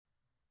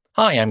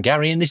Hi, I'm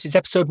Gary, and this is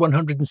episode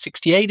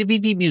 168 of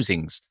EV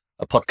Musings,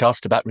 a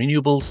podcast about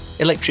renewables,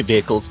 electric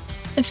vehicles,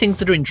 and things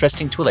that are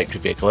interesting to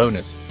electric vehicle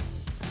owners.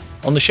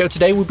 On the show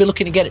today, we'll be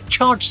looking again at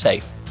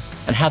Chargesafe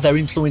and how they're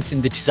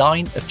influencing the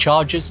design of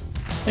chargers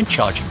and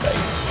charging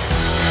bays.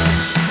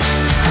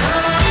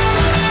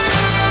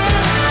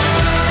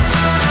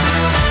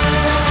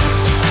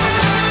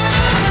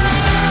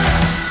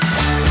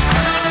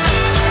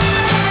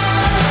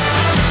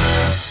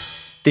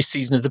 This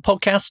season of the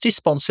podcast is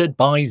sponsored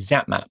by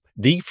ZapMap,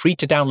 the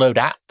free-to-download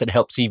app that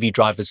helps EV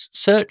drivers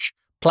search,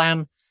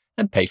 plan,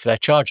 and pay for their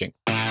charging.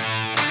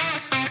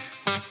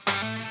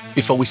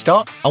 Before we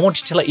start, I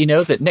wanted to let you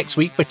know that next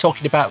week we're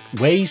talking about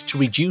ways to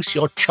reduce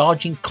your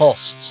charging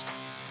costs,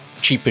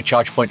 cheaper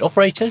charge point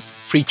operators,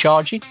 free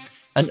charging,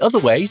 and other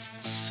ways,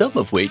 some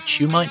of which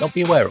you might not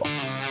be aware of.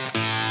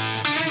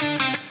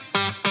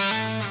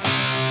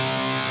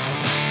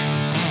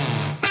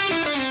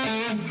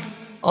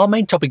 Our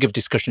main topic of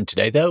discussion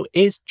today, though,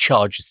 is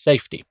charger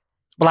safety.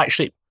 Well,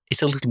 actually,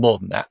 it's a little more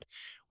than that.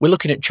 We're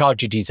looking at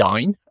charger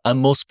design, and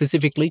more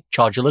specifically,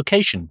 charger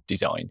location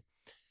design.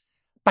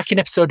 Back in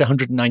episode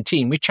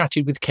 119, we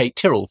chatted with Kate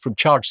Tyrrell from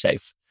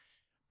Chargesafe.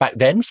 Back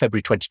then,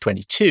 February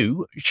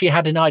 2022, she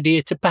had an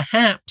idea to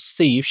perhaps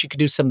see if she could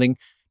do something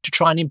to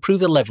try and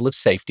improve the level of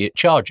safety at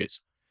chargers.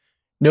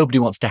 Nobody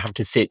wants to have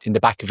to sit in the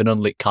back of an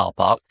unlit car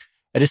park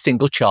at a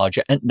single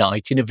charger at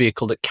night in a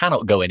vehicle that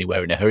cannot go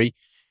anywhere in a hurry,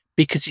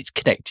 because it's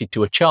connected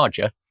to a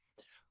charger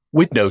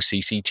with no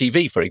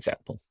CCTV, for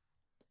example.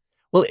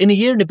 Well, in a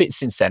year and a bit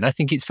since then, I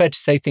think it's fair to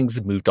say things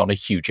have moved on a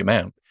huge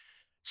amount.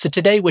 So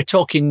today we're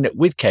talking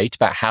with Kate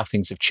about how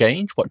things have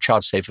changed, what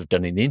Chargesafe have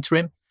done in the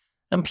interim,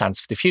 and plans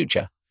for the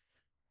future.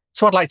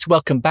 So I'd like to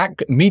welcome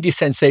back media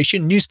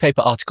sensation,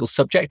 newspaper article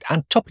subject,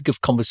 and topic of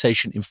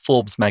conversation in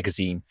Forbes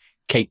magazine,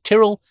 Kate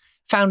Tyrrell,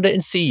 founder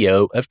and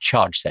CEO of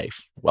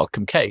Chargesafe.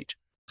 Welcome, Kate.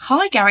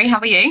 Hi, Gary. How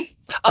are you?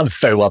 I'm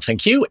very well,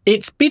 thank you.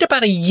 It's been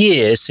about a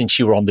year since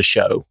you were on the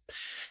show.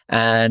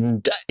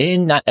 And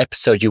in that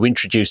episode, you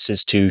introduced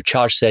us to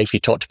Chargesafe. You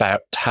talked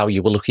about how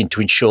you were looking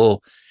to ensure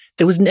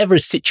there was never a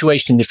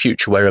situation in the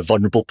future where a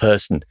vulnerable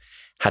person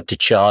had to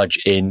charge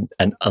in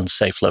an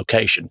unsafe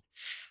location.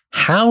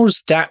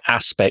 How's that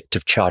aspect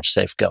of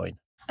Chargesafe going?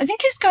 I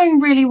think it's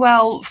going really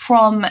well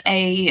from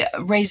a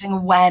raising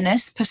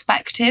awareness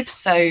perspective.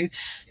 So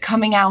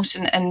coming out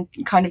and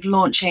kind of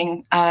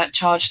launching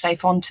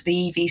Chargesafe onto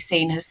the EV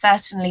scene has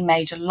certainly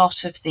made a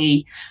lot of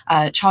the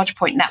charge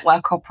point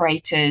network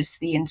operators,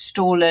 the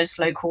installers,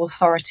 local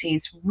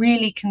authorities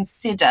really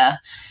consider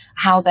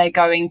how they're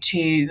going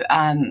to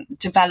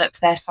develop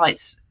their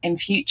sites in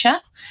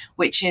future,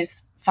 which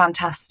is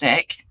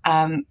fantastic.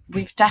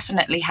 We've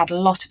definitely had a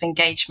lot of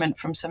engagement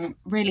from some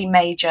really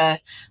major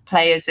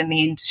players in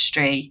the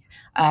industry.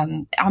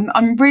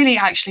 I'm really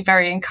actually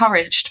very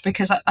encouraged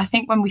because I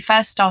think when we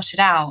first started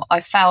out,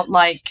 I felt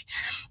like,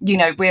 we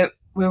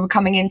were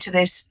coming into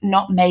this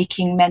not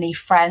making many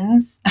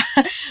friends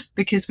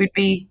because we'd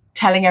be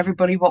telling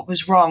everybody what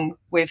was wrong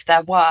with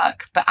their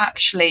work. But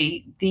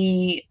actually,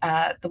 the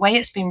way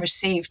it's been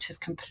received has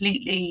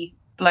completely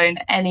blown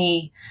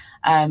any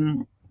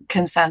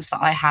concerns that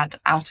I had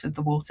out of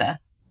the water.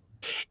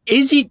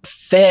 Is it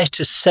fair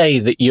to say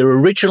that your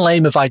original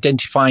aim of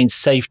identifying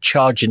safe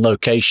charging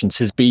locations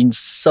has been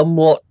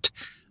somewhat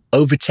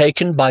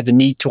overtaken by the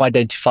need to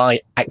identify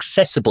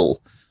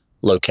accessible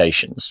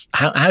locations?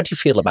 How do you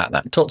feel about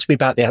that? Talk to me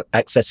about the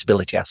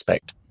accessibility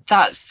aspect.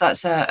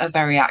 That's a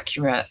very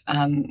accurate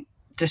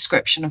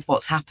description of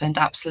what's happened.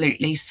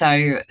 Absolutely.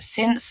 So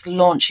since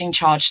launching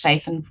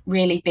Chargesafe and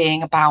really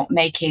being about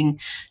making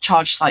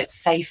charge sites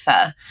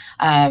safer,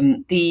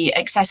 the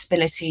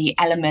accessibility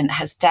element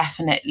has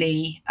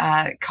definitely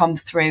come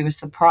through as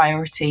the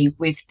priority,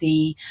 with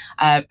the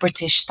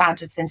British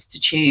Standards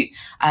Institute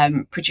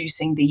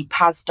producing the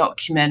PAS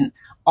document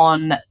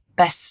on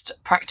best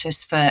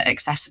practice for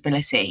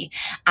accessibility.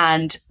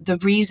 And the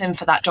reason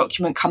for that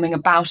document coming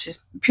about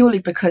is purely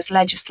because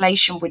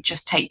legislation would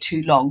just take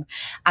too long.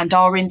 And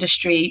our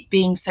industry,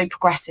 being so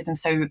progressive and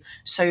so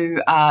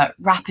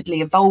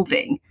rapidly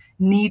evolving,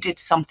 needed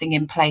something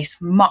in place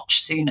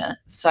much sooner.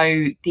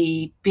 So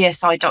the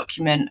BSI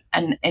document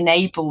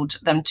enabled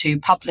them to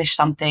publish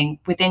something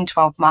within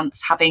 12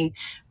 months, having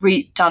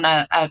done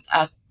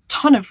a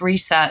ton of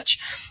research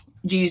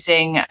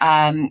using,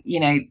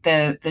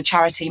 the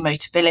charity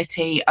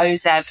Motability,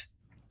 OZEV,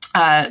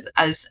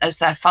 as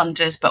their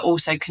funders, but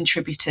also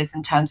contributors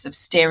in terms of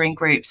steering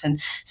groups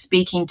and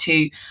speaking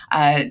to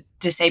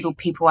disabled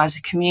people as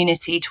a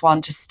community to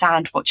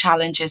understand what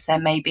challenges there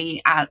may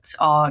be at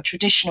our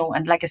traditional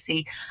and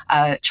legacy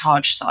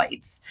charge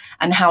sites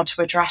and how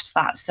to address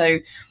that. So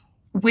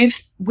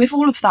with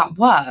all of that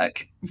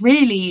work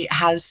really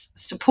has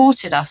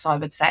supported us, I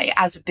would say,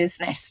 as a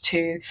business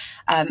to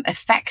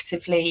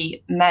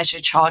effectively measure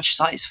charge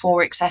sites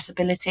for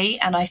accessibility.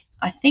 And I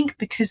think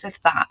because of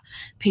that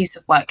piece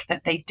of work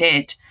that they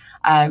did,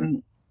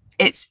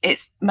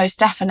 it's most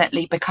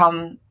definitely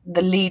become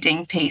the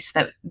leading piece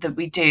that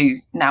we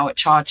do now at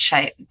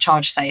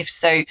Chargesafe.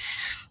 So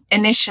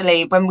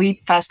initially, when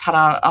we first had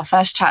our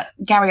first chat,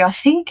 Gary, I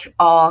think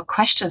our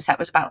question set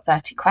was about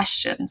 30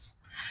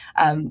 questions.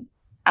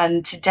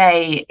 And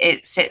today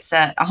it sits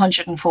at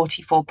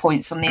 144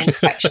 points on the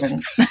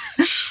inspection.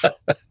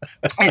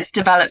 It's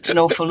developed an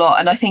awful lot.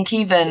 And I think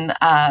even,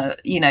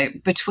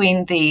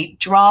 between the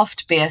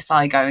draft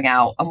BSI going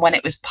out and when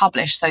it was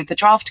published, so the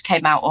draft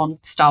came out on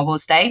Star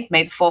Wars Day,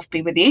 May the 4th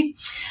be with you.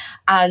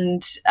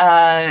 And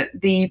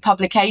the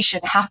publication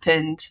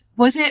happened,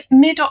 was it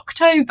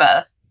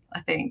mid-October? I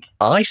think.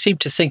 I seem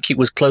to think it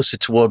was closer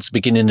towards the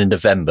beginning of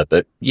November,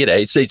 but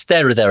it's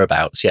there or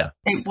thereabouts. Yeah,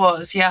 it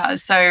was. Yeah.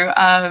 So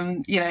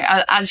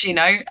as you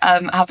know,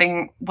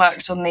 having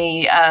worked on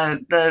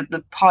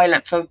the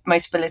pilot for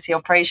Motability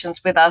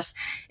Operations with us,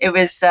 it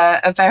was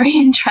a very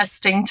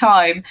interesting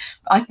time.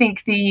 I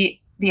think the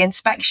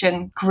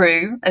inspection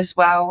grew as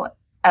well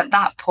at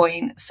that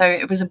point, so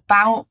it was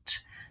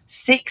about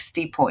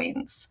 60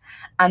 points,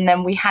 and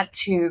then we had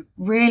to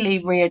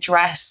really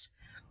readdress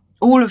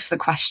all of the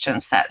question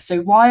set.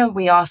 So why are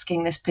we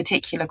asking this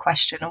particular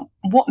question?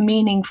 What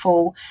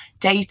meaningful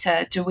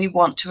data do we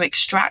want to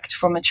extract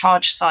from a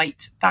charge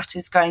site that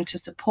is going to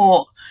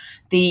support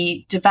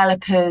the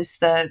developers,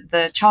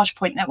 the charge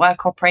point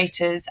network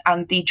operators,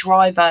 and the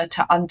driver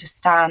to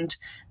understand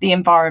the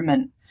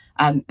environment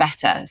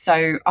better?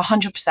 So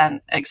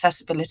 100%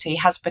 accessibility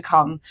has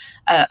become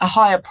a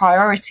higher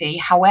priority.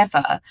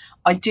 However,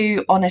 I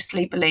do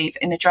honestly believe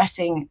in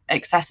addressing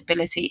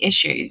accessibility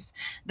issues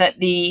that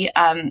the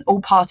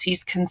all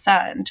parties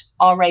concerned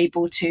are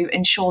able to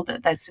ensure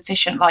that there's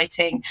sufficient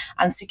lighting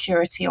and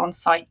security on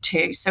site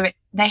too. So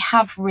they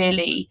have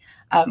really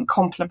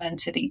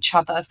complemented each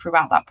other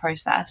throughout that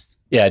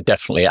process. Yeah,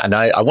 definitely. And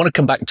I want to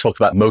come back and talk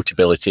about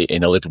Motability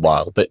in a little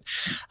while. But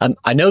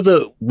I know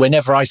that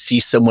whenever I see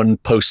someone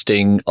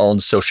posting on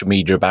social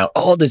media about,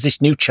 there's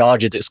this new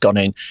charger that's gone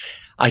in,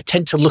 I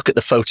tend to look at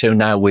the photo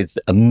now with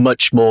a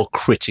much more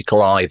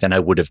critical eye than I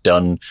would have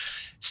done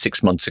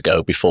 6 months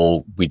ago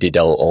before we did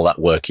all that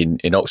work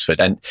in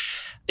Oxford. And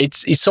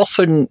it's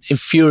often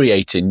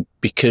infuriating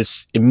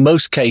because in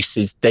most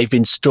cases, they've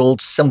installed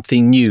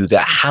something new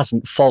that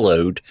hasn't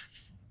followed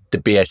the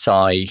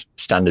BSI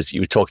standards that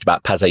you were talking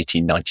about, PAS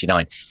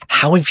 1899.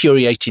 How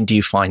infuriating do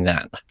you find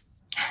that?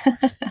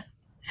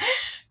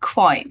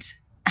 Quite.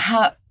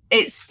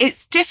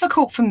 It's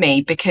difficult for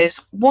me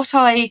because what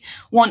I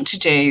want to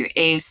do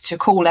is to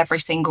call every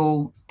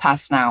single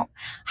person out.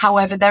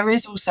 However, there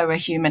is also a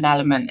human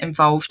element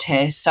involved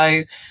here.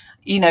 So,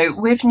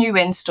 with new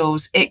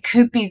installs, it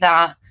could be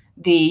that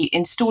the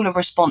installer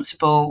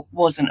responsible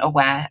wasn't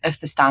aware of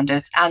the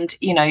standards, and,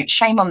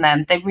 shame on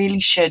them. They really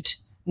should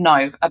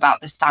know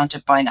about the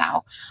standard by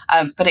now.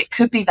 But it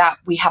could be that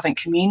we haven't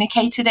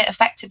communicated it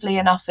effectively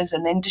enough as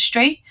an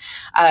industry,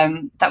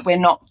 that we're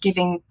not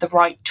giving the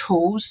right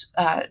tools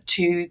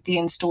to the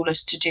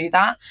installers to do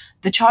that.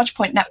 The charge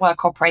point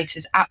network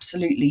operators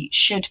absolutely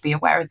should be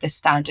aware of this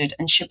standard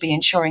and should be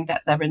ensuring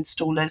that their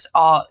installers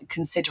are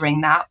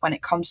considering that when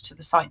it comes to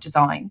the site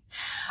design.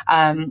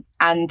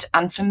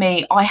 And for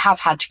me, I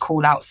have had to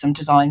call out some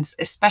designs,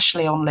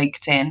 especially on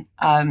LinkedIn.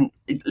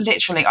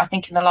 Literally, I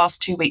think in the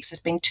last 2 weeks, there's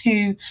been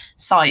 2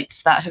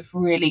 sites that have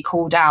really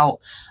called out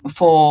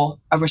for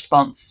a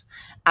response.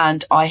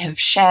 And I have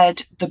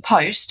shared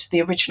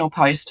the original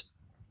post,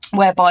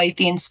 whereby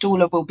the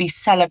installer will be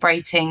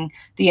celebrating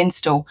the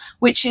install,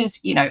 which is,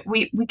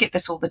 we get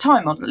this all the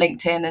time on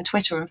LinkedIn and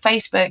Twitter and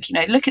Facebook,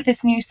 look at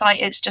this new site,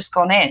 it's just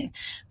gone in.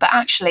 But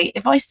actually,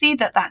 if I see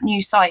that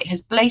new site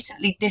has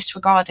blatantly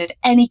disregarded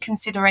any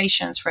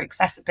considerations for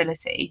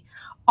accessibility,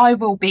 I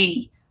will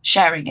be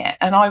sharing it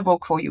and I will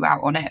call you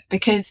out on it,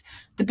 because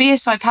the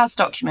BSI PAS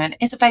document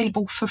is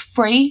available for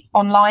free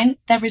online.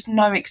 There is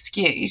no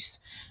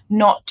excuse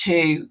not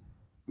to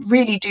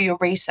really do your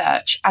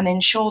research and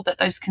ensure that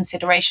those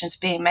considerations are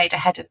being made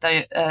ahead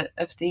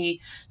of the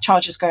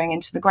charges going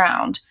into the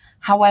ground.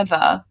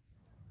 However,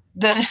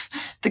 the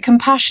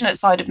compassionate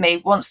side of me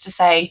wants to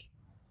say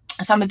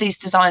some of these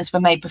designs were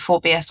made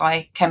before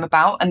BSI came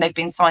about and they've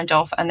been signed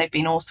off and they've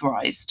been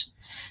authorized.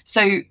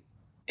 So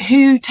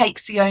who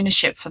takes the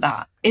ownership for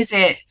that? Is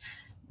it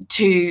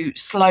to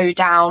slow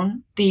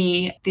down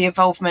the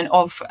involvement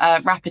of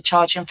rapid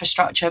charge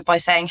infrastructure by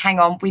saying, hang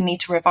on, we need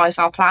to revise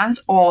our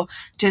plans? Or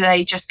do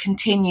they just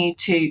continue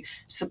to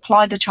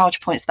supply the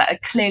charge points that are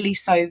clearly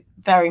so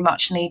very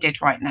much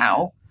needed right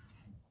now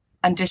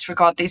and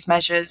disregard these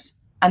measures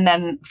and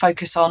then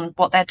focus on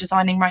what they're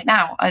designing right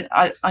now?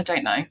 I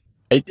don't know.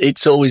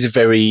 It's always a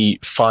very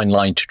fine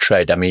line to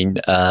tread. I mean,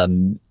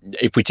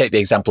 if we take the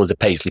example of the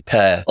Paisley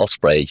Pair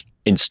Osprey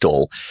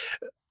install,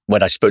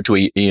 when I spoke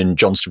to Ian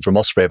Johnston from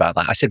Osprey about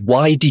that, I said,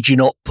 why did you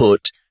not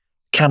put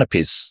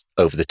canopies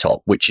over the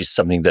top, which is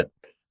something that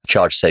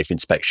Chargesafe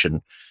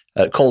inspection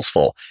calls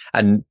for?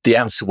 And the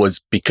answer was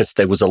because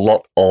there was a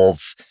lot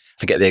of, I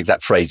forget the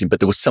exact phrasing, but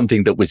there was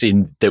something that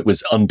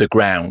was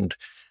underground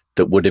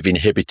that would have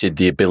inhibited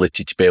the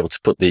ability to be able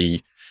to put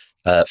the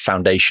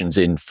foundations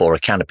in for a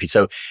canopy.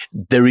 So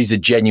there is a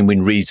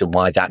genuine reason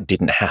why that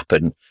didn't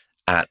happen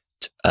at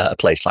a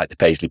place like the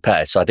Paisley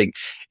Pair. So I think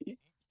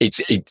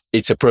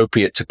it's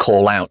appropriate to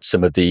call out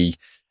some of the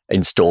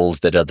installs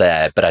that are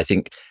there. But I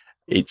think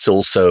it's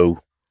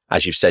also,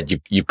 as you've said,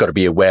 you've got to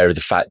be aware of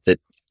the fact that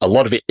a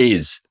lot of it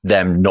is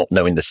them not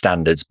knowing the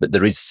standards, but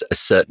there is a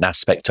certain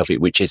aspect of it,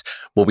 which is,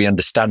 well, we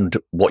understand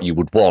what you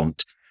would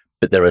want,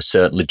 but there are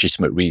certain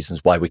legitimate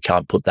reasons why we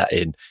can't put that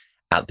in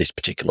at this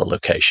particular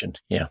location.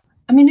 Yeah.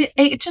 I mean,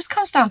 it just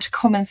comes down to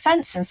common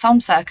sense in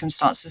some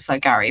circumstances, though,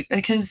 Gary,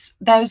 because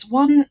there's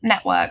one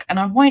network, and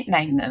I won't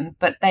name them,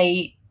 but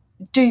they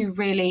do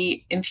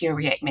really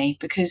infuriate me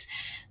because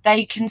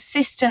they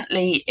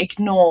consistently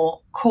ignore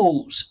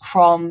calls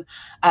from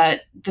the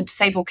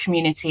disabled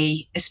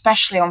community,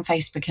 especially on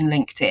Facebook and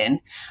LinkedIn,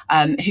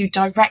 who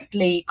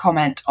directly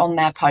comment on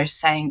their posts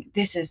saying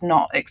this is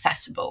not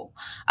accessible.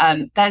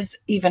 There's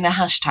even a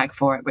hashtag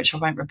for it, which I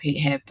won't repeat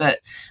here, but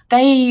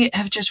they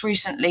have just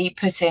recently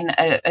put in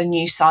a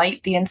new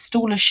site. The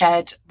installer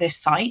shared this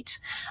site,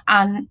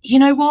 and you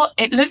know what?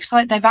 It looks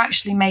like they've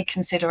actually made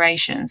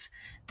considerations.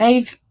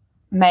 They've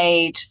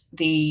made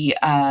the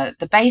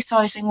bay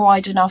sizing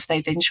wide enough.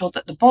 They've ensured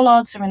that the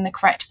bollards are in the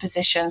correct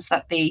positions,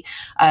 that the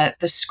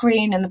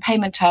screen and the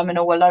payment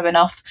terminal were low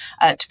enough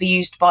to be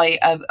used by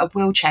a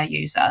wheelchair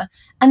user.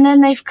 And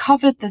then they've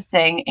covered the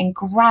thing in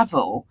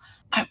gravel.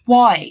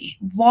 Why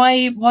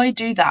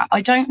do that?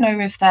 I don't know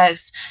if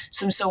there's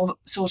some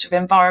sort of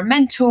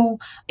environmental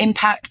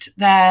impact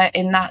there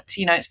in that,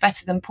 you know, it's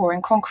better than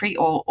pouring concrete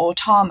or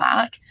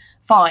tarmac.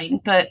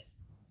 Fine, but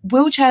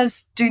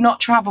wheelchairs do not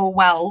travel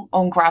well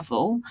on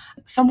gravel.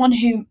 Someone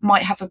who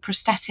might have a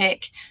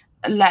prosthetic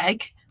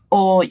leg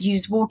or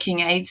use walking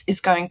aids is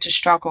going to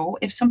struggle.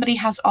 If somebody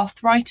has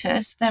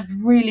arthritis, they're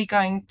really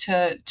going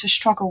to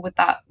struggle with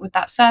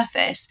that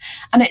surface.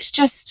 And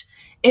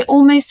it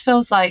almost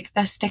feels like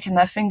they're sticking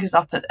their fingers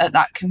up at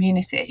that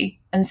community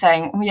and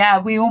saying, well,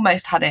 yeah, we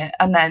almost had it.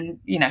 And then,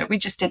 you know, we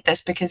just did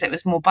this because it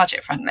was more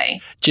budget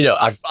friendly. Do you know,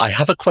 I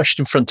have a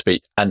question in front of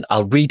me and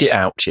I'll read it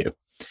out to you.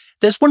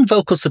 There's one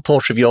vocal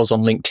supporter of yours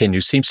on LinkedIn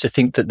who seems to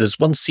think that there's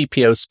one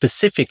CPO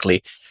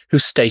specifically who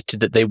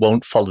stated that they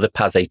won't follow the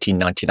PAS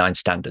 1899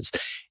 standards.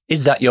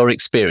 Is that your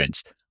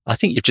experience? I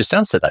think you've just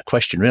answered that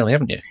question, really,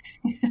 haven't you?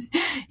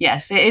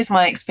 Yes, it is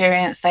my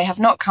experience. They have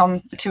not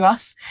come to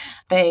us.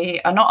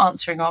 They are not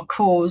answering our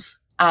calls.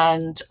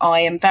 And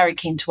I am very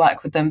keen to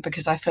work with them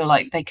because I feel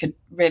like they could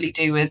really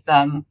do with,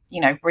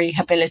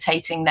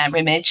 rehabilitating their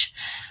image,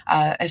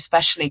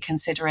 especially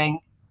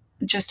considering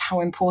just how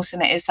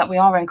important it is that we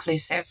are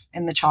inclusive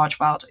in the charge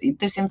world.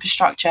 This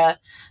infrastructure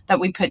that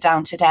we put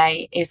down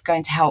today is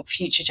going to help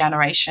future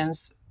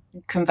generations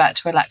convert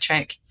to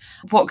electric.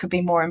 What could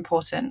be more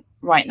important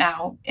right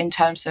now in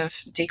terms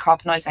of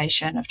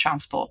decarbonisation of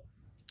transport?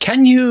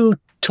 Can you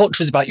talk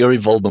to us about your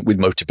involvement with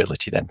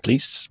Motability then,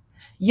 please?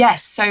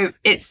 Yes, so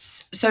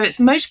it's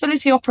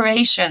Motability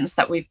operations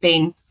that we've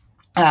been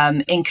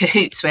in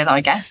cahoots with,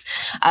 I guess.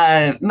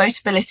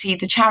 Motability,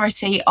 the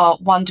charity, are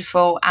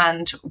wonderful,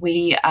 and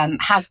we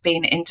have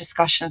been in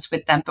discussions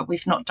with them, but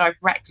we've not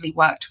directly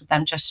worked with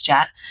them just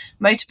yet.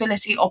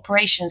 Motability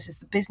Operations is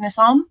the business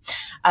arm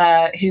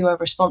who are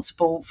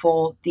responsible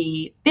for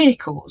the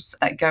vehicles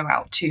that go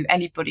out to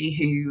anybody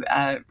who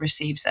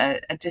receives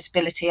a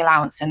disability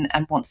allowance and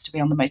wants to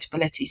be on the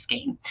Motability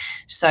scheme.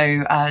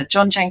 So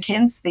John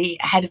Jenkins, the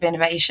head of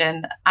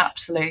innovation,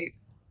 absolute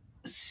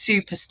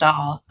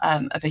superstar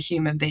of a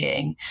human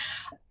being,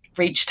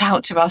 reached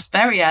out to us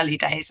very early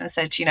days and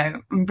said, you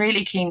know, I'm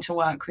really keen to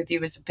work with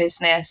you as a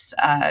business.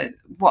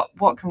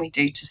 What can we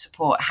do to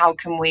support? How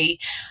can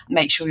we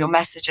make sure your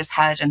message is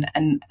heard,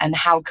 and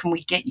how can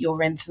we get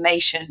your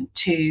information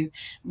to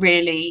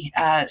really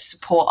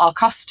support our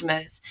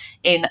customers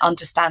in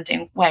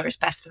understanding where it's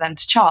best for them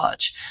to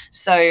charge?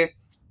 So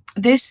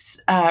this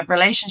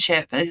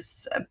relationship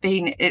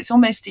it's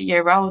almost a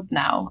year old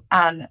now,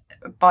 and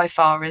by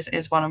far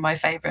is one of my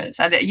favourites.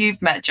 And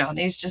you've met John.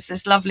 He's just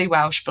this lovely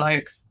Welsh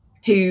bloke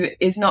who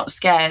is not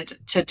scared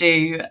to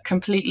do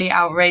completely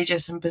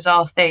outrageous and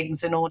bizarre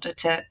things in order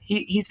to,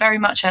 he's very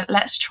much a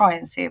let's try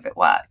and see if it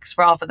works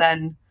rather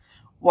than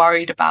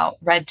worried about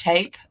red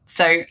tape.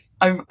 So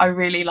I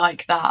really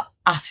like that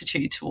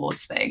attitude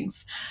towards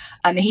things.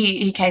 And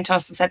he came to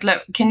us and said,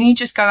 look, can you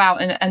just go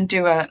out and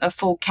do a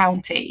full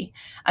county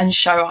and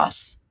show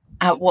us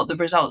what the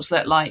results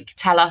look like?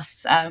 Tell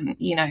us,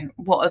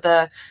 what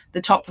are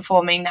the top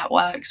performing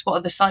networks? What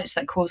are the sites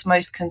that cause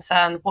most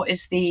concern? What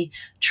is the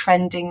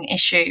trending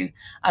issue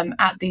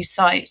at these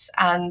sites?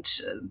 And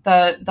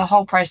the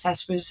whole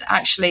process was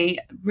actually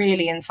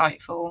really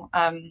insightful.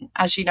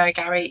 As you know,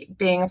 Gary,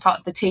 being a part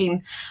of the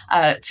team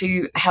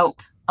to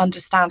help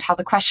understand how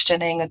the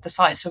questioning of the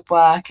sites would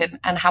work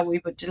and how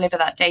we would deliver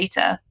that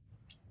data,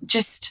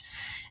 just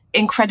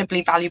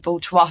incredibly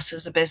valuable to us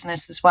as a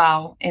business as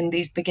well in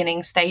these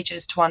beginning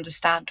stages to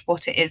understand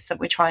what it is that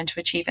we're trying to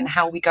achieve and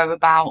how we go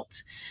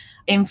about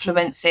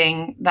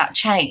influencing that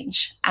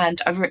change. And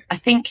I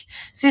think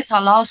since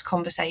our last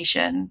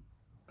conversation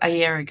a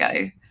year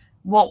ago,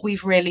 what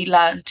we've really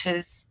learned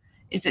is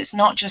it's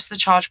not just the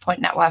charge point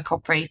network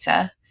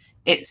operator,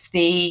 it's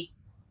the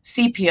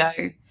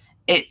CPO,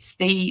 it's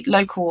the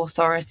local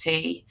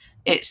authority,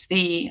 it's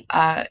the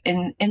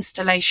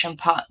installation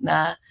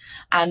partner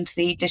and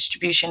the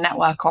distribution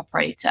network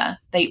operator.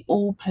 They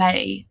all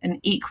play an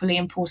equally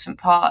important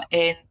part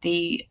in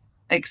the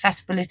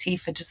accessibility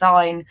for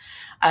design,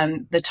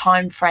 the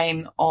time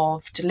frame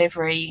of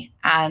delivery,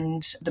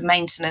 and the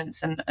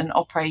maintenance and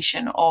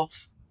operation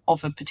of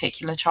a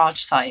particular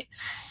charge site.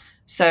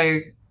 So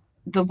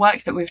the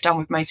work that we've done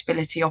with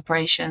Motability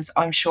Operations,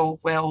 I'm sure,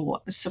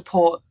 will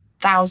support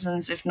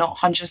thousands, if not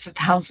hundreds of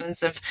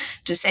thousands of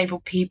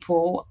disabled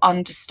people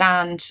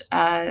understand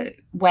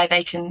where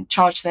they can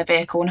charge their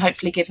vehicle, and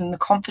hopefully give them the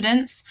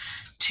confidence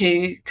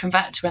to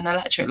convert to an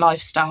electric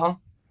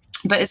lifestyle.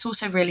 But it's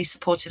also really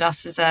supported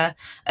us as a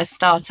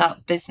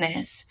startup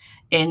business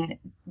in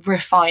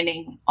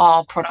refining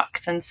our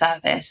product and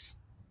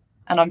service.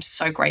 And I'm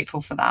so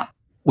grateful for that.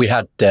 We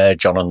had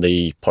John on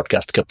the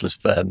podcast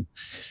a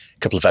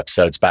couple of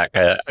episodes back.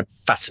 A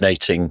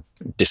fascinating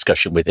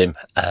discussion with him.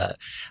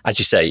 As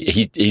you say,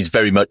 he's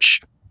very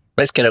much,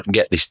 let's get up and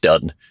get this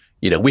done.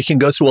 We can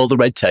go through all the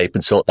red tape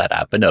and sort that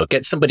out, but no,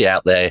 get somebody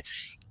out there,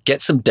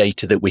 get some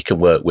data that we can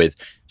work with,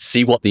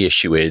 see what the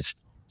issue is,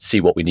 see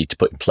what we need to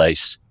put in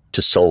place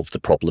to solve the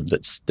problem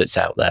that's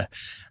out there.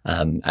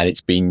 And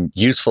it's been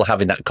useful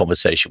having that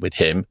conversation with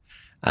him.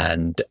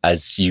 And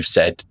as you've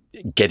said,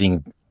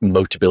 getting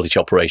Motability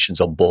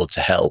Operations on board to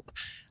help,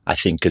 I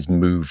think has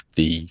moved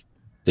the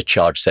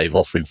Chargesafe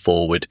offering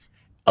forward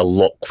a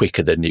lot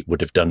quicker than it would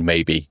have done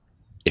maybe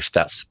if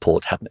that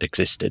support hadn't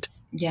existed.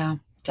 Yeah,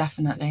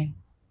 definitely.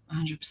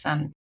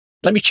 100%.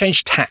 Let me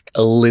change tack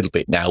a little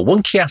bit now.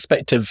 One key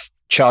aspect of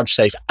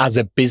Chargesafe as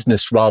a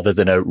business rather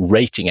than a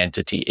rating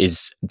entity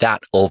is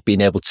that of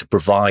being able to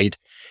provide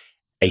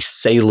a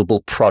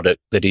saleable product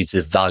that is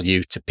of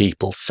value to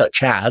people,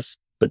 such as,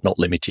 but not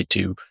limited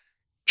to,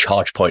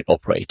 charge point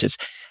operators.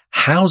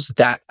 How's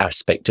that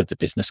aspect of the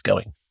business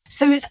going?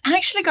 So it's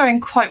actually going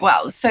quite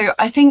well. So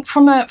I think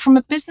from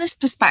a business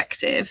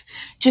perspective,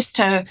 just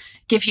to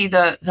give you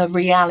the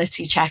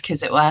reality check,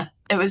 as it were,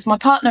 it was my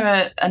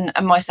partner and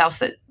myself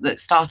that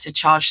started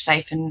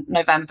Chargesafe in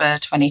November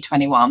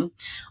 2021.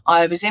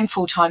 I was in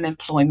full-time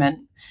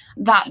employment.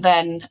 That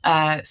then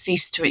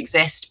ceased to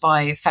exist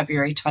by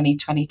February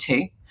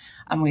 2022,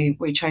 and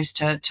we chose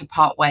to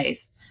part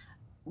ways.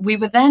 We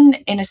were then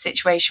in a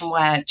situation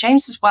where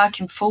James was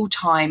working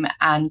full-time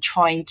and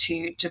trying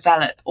to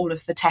develop all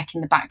of the tech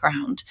in the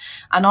background.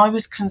 And I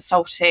was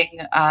consulting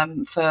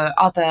for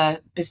other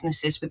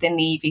businesses within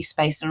the EV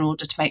space in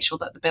order to make sure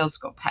that the bills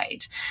got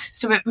paid.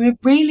 So it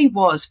really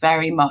was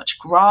very much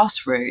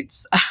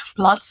grassroots,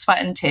 blood,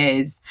 sweat and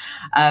tears,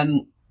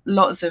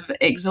 lots of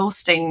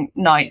exhausting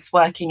nights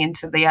working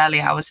into the early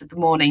hours of the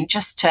morning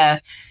just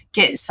to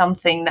get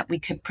something that we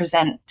could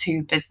present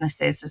to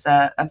businesses as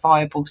a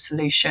viable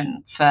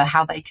solution for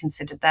how they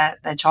considered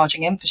their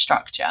charging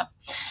infrastructure.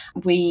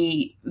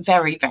 We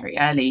very, very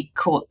early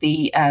caught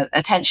the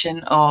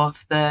attention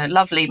of the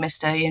lovely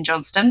Mr. Ian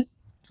Johnston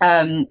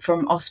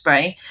from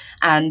Osprey,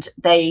 and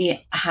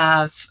they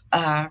have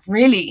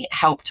really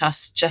helped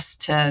us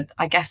just to,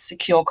 I guess,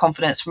 secure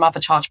confidence from other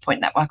charge point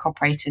network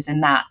operators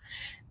in that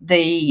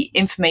the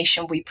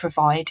information we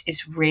provide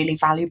is really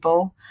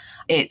valuable.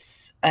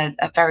 It's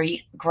a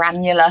very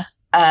granular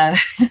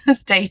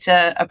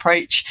data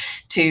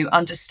approach to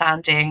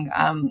understanding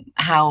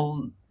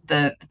how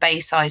the bay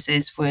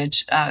sizes would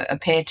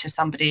appear to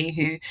somebody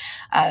who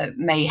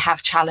may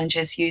have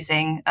challenges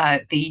using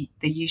the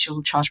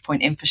usual charge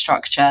point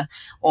infrastructure,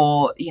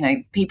 or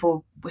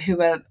people who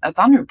are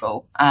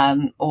vulnerable,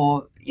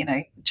 or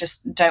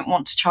just don't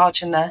want to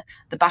charge in the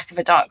back of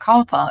a dark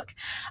car park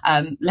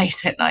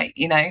late at night.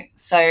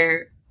 So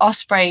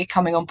Osprey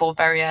coming on board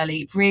very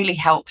early really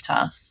helped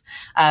us.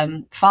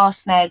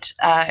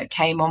 FastNed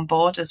came on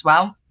board as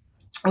well.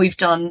 We've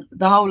done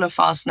the whole of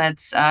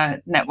FastNed's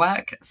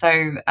network.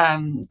 So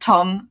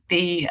Tom,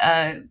 the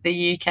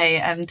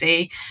UK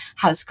MD,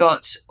 has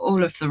got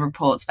all of the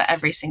reports for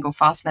every single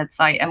FastNed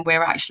site, and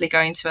we're actually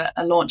going to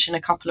a launch in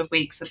a couple of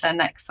weeks of their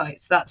next site.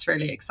 So that's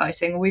really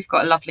exciting. We've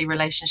got a lovely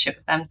relationship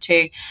with them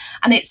too,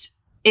 and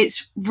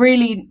it's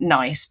really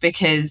nice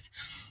because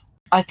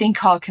I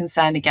think our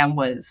concern again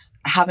was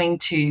having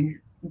to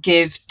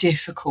give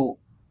difficult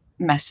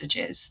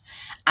messages,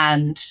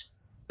 and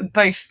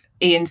both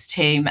Ian's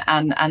team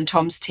and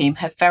Tom's team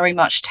have very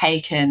much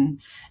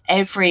taken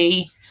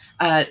every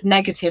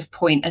negative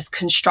point as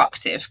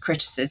constructive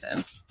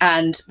criticism,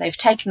 and they've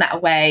taken that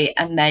away,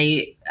 and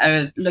they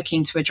are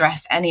looking to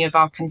address any of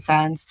our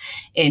concerns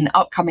in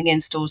upcoming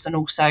installs and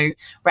also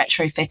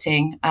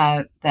retrofitting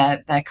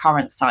their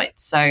current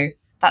sites. So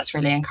that's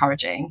really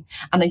encouraging.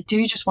 And I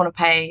do just want to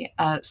pay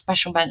a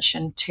special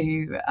mention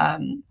to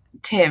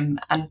Tim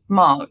and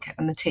Mark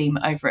and the team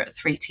over at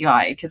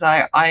 3TI, because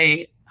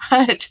I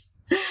heard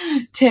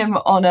Tim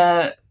on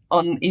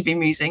EV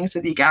Musings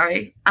with you,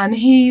 Gary, and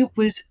he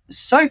was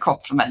so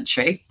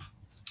complimentary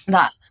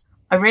that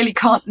I really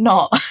can't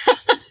not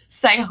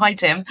say hi,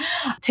 Tim.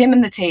 Tim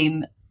and the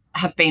team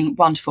have been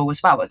wonderful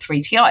as well at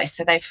 3TI.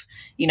 So they've,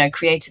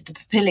 created the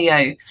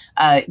Papilio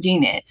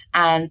unit,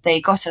 and they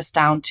got us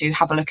down to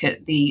have a look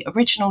at the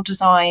original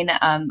design.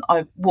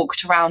 I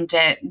walked around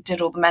it,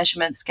 did all the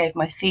measurements, gave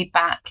my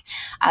feedback,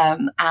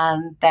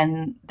 and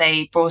then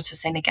they brought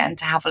us in again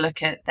to have a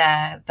look at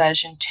their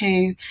version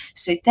 2.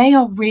 So they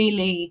are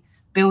really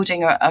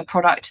building a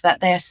product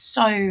that they're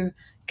so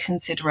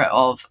considerate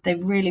of. They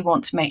really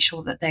want to make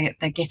sure that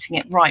they're getting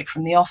it right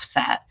from the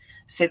offset,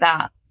 so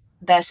that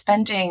they're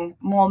spending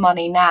more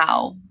money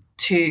now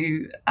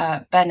to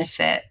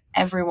benefit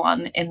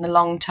everyone in the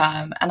long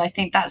term. And I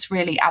think that's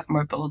really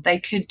admirable. They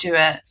could do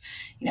it,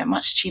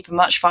 much cheaper,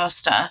 much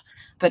faster,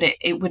 but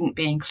it wouldn't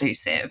be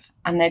inclusive.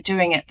 And they're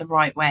doing it the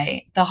right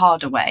way, the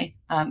harder way,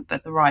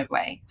 but the right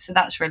way. So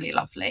that's really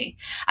lovely.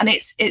 And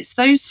it's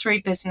those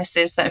 3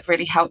 businesses that have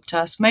really helped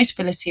us.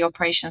 Motability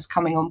Operations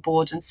coming on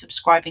board and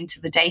subscribing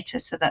to the data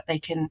so that they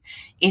can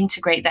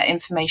integrate that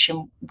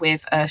information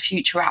with a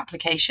future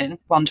application.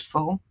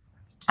 Wonderful.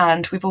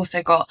 And we've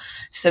also got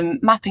some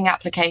mapping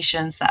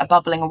applications that are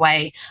bubbling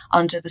away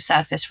under the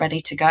surface, ready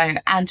to go,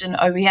 and an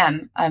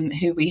OEM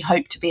who we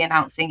hope to be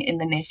announcing in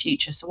the near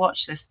future. So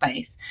watch this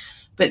space.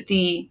 But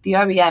the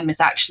OEM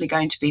is actually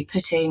going to be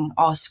putting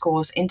our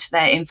scores into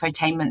their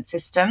infotainment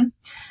system,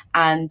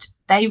 and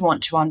they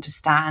want to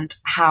understand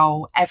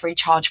how every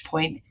charge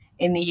point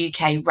in the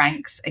UK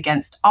ranks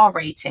against our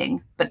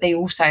rating, but they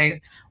also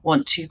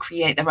want to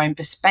create their own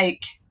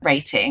bespoke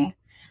rating,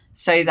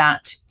 so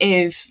that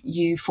if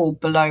you fall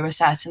below a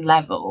certain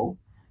level,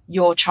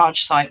 your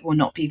charge site will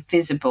not be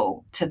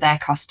visible to their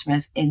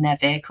customers in their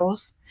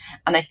vehicles.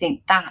 And I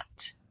think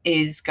that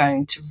is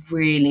going to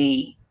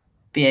really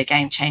be a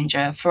game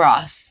changer for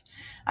us,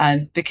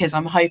 because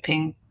I'm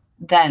hoping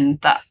then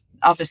that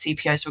other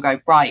CPOs will go,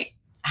 right,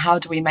 how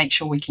do we make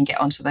sure we can get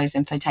onto those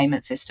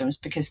infotainment systems?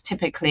 Because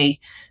typically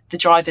the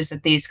drivers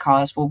of these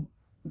cars will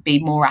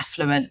be more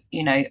affluent,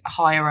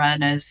 higher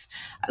earners,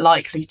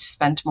 likely to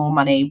spend more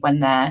money when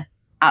they're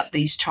at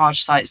these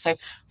charge sites. So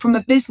from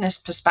a business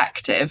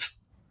perspective,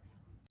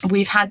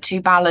 we've had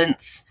to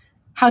balance,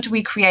 how do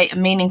we create a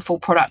meaningful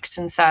product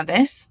and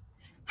service?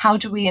 How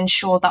do we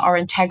ensure that our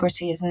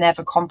integrity is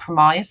never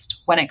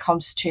compromised when it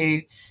comes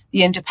to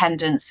the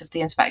independence of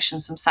the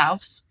inspections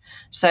themselves?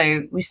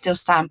 So we still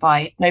stand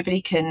by,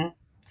 nobody can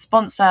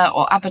sponsor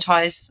or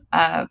advertise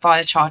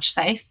via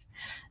Chargesafe.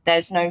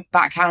 There's no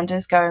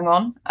backhanders going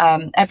on.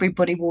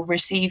 Everybody will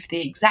receive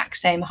the exact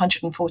same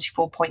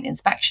 144-point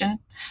inspection,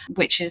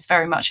 which is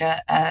very much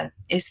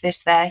is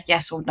this there,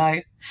 yes or no?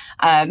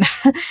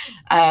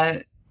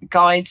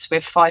 Guides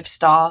with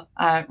 5-star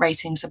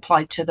ratings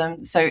applied to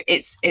them. So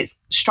it's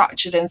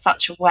structured in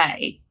such a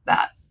way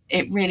that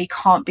it really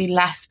can't be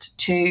left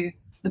to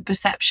the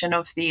perception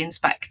of the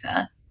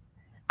inspector,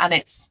 and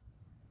it's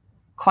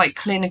quite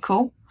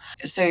clinical.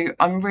 So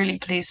I'm really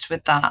pleased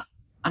with that.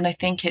 And I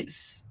think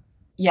it's,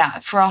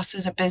 for us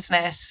as a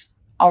business,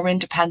 our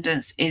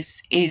independence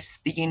is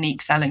the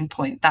unique selling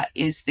point. That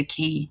is the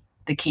key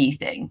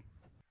thing.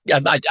 Yeah,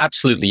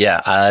 absolutely.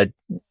 Yeah.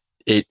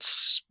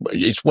 It's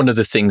one of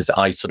the things that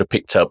I sort of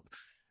picked up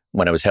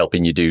when I was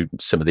helping you do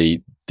some of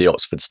the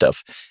Oxford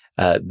stuff.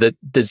 That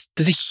there's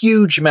a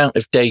huge amount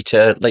of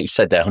data, like you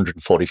said, there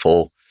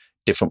 144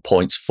 different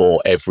points for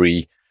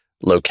every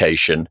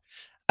location.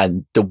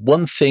 And the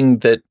one thing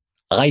that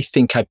I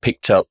think I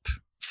picked up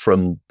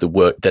from the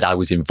work that I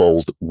was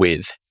involved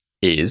with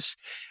is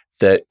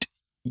that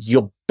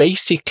you're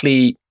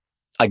basically,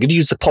 I'm going to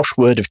use the posh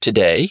word of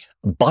today,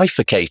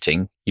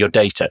 bifurcating your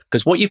data.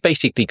 Because what you've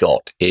basically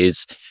got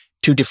is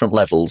 2 different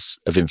levels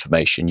of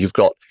information. You've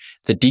got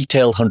the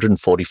detailed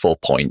 144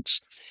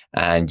 points,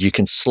 and you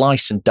can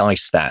slice and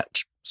dice that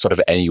sort of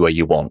any way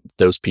you want.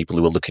 Those people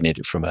who are looking at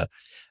it from a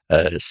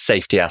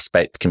safety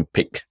aspect can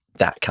pick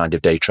that kind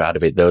of data out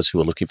of it. Those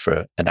who are looking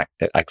for an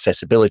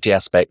accessibility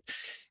aspect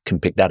can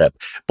pick that up.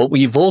 But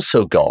we've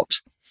also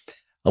got,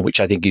 which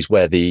I think is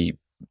where the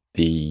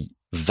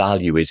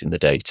value is in the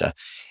data,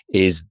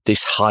 is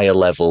this higher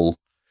level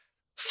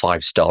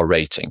 5-star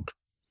rating.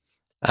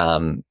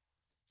 And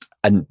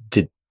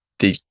the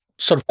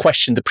sort of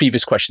question, the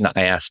previous question that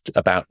I asked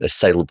about a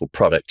saleable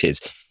product is,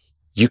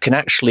 you can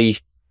actually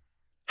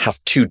have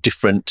 2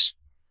 different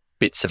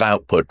bits of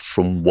output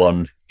from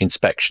one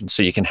inspection.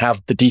 So you can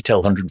have the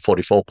detailed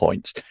 144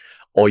 points,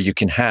 or you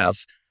can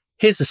have,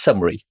 here's a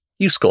summary.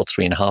 You scored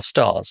 3.5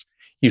 stars.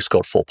 You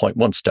scored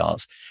 4.1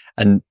 stars.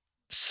 And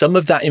some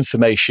of that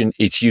information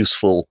is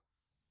useful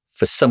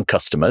for some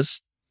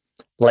customers.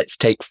 Let's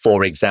take,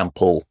 for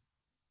example,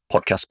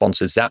 podcast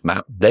sponsors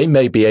ZapMap. They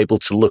may be able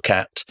to look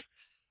at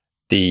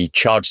the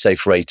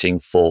Chargesafe rating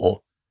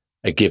for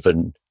a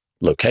given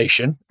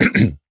location,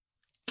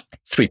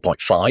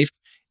 3.5.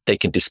 They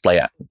can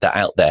display that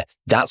out there.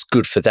 That's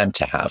good for them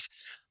to have.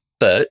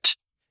 But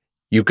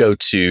you go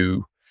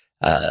to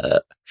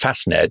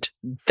FastNed,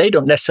 they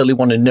don't necessarily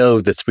want to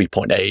know the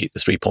 3.8, the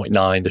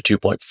 3.9, the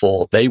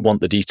 2.4. They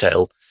want the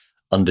detail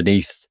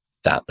underneath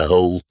that, the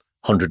whole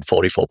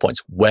 144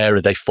 points. Where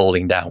are they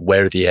falling down?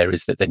 Where are the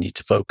areas that they need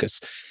to focus?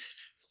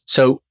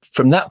 So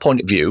from that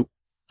point of view,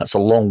 That's a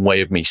long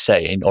way of me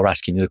saying or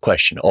asking you the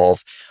question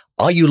of,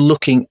 are you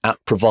looking at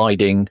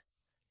providing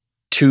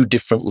two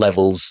different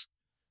levels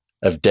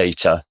of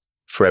data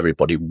for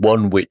everybody?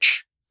 One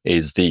which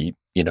is the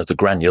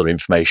granular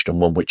information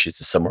and one which is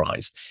the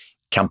summarized.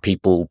 Can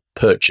people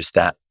purchase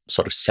that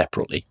sort of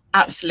separately?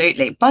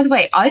 Absolutely. By the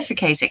way,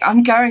 bifurcating,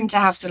 I'm going to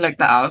have to look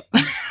that up.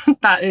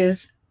 That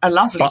is a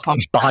lovely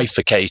point.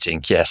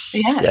 Bifurcating, yes.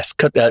 Yeah. Yes.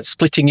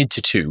 Splitting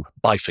into two,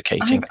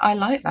 bifurcating. I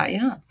like that,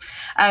 yeah.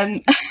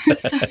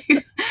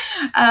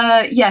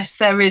 Yes,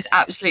 there is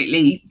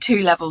absolutely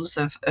two levels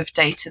of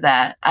data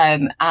there.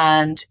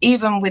 And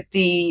even with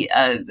the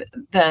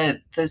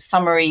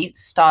summary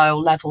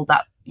style level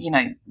that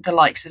the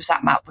likes of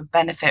ZapMap would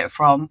benefit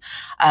from,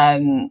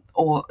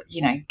 or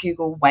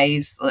Google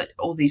Waves,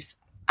 all these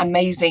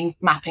amazing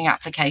mapping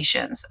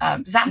applications,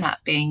 ZapMap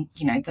being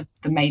the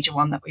major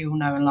one that we all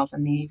know and love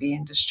in the EV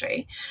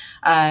industry.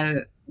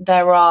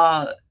 There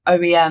are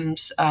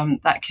OEMs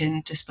that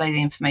can display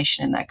the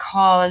information in their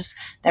cars.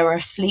 There are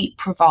fleet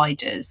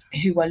providers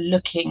who are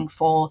looking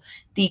for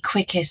the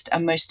quickest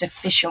and most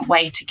efficient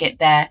way to get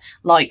their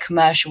light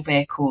commercial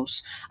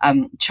vehicles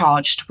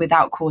charged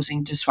without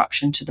causing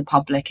disruption to the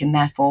public, and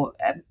therefore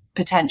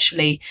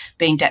potentially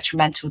being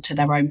detrimental to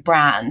their own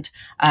brand.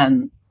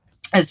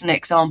 As an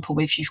example,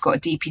 if you've got a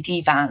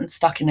DPD van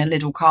stuck in a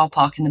little car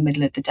park in the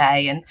middle of the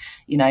day and,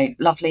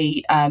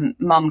 lovely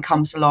mum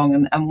comes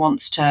along and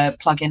wants to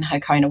plug in her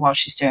Kona while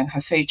she's doing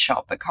her food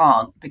shop, but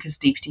can't because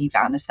DPD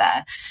van is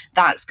there,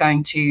 that's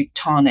going to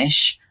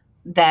tarnish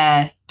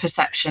their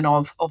perception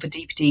of a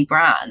DPD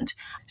brand.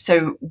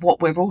 So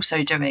what we're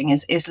also doing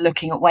is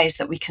looking at ways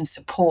that we can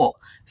support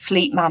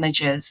fleet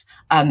managers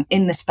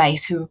in the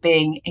space who are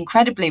being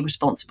incredibly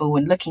responsible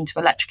and looking to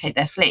electricate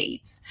their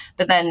fleets.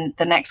 But then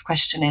the next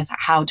question is,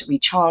 how do we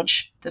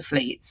charge the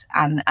fleets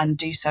and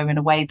do so in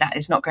a way that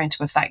is not going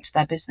to affect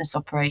their business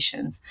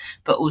operations,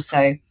 but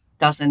also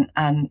doesn't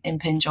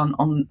impinge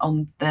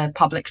on the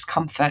public's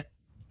comfort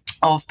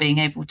of being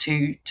able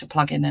to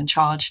plug in and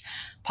charge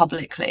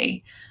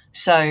publicly.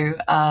 So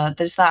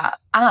there's that.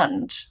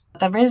 And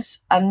there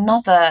is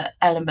another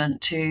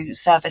element to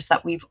service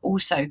that we've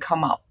also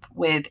come up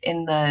with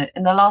in the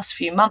last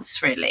few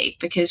months, really,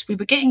 because we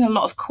were getting a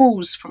lot of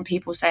calls from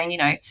people saying,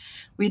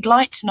 we'd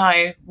like to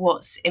know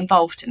what's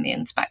involved in the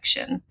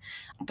inspection,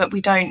 but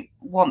we don't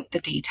want the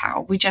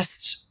detail. We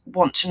just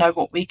want to know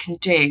what we can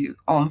do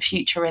on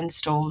future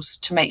installs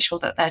to make sure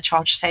that they're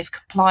Chargesafe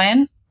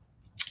compliant.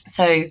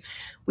 So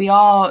we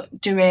are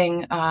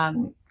doing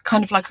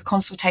kind of like a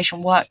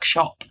consultation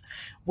workshop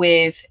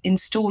with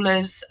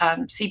installers.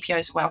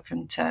 CPOs are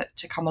welcome to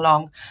come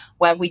along,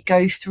 where we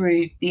go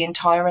through the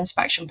entire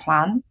inspection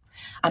plan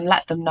and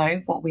let them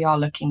know what we are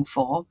looking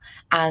for,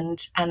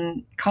 and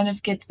kind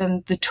of give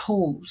them the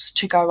tools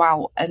to go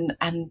out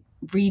and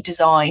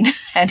redesign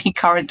any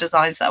current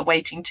designs that are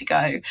waiting to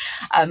go,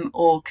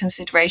 or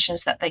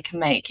considerations that they can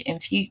make in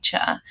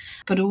future.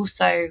 But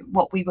also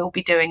what we will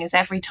be doing is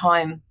every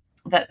time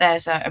that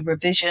there's a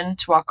revision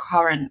to our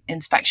current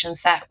inspection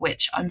set,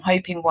 which I'm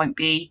hoping won't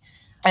be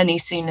any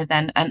sooner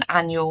than an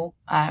annual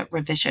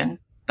revision,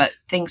 but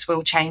things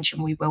will change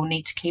and we will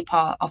need to keep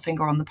our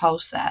finger on the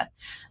pulse there,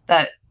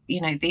 that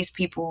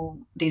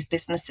these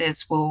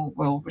businesses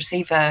will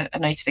receive a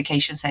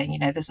notification saying,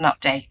 there's an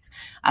update,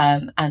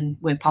 and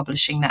we're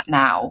publishing that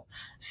now.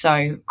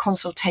 So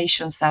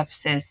consultation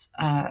services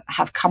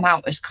have come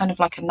out as kind of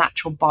like a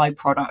natural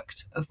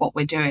byproduct of what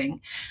we're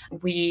doing.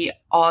 We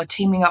are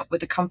teaming up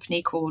with a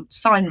company called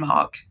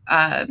Signmark,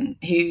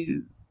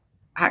 who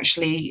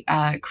actually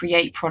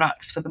create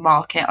products for the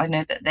market. I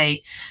know that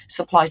they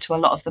supply to a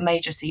lot of the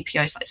major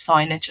CPOs like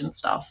signage and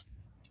stuff.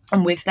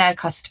 And with their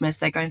customers,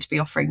 they're going to be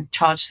offering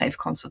Chargesafe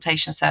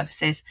consultation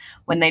services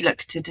when they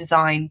look to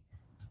design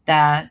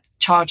their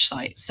charge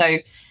site. So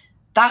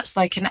that's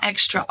like an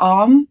extra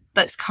arm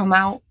that's come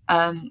out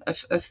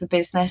of the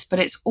business, but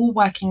it's all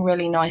working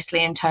really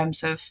nicely in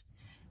terms of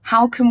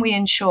how can we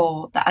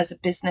ensure that as a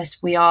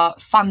business we are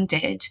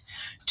funded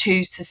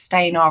to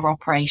sustain our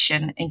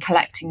operation in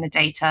collecting the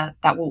data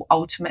that will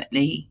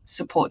ultimately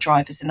support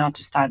drivers in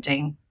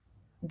understanding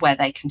where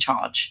they can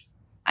charge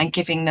and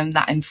giving them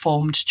that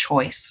informed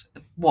choice.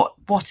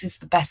 What is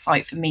the best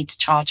site for me to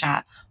charge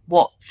at?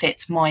 What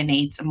fits my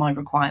needs and my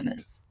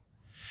requirements?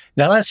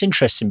 Now that's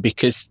interesting,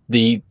 because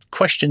the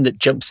question that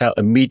jumps out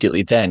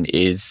immediately then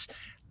is,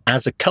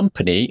 as a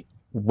company,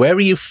 where are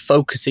you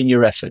focusing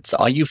your efforts?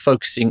 Are you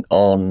focusing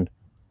on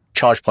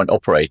charge point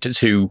operators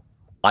who,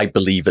 I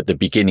believe at the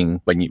beginning,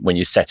 when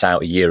you set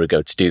out a year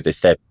ago to do this,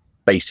 they're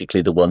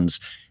basically the ones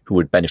who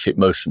would benefit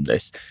most from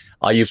this?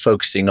 Are you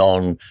focusing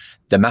on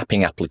the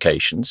mapping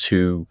applications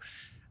who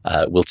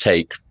will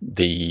take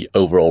the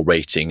overall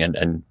rating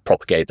and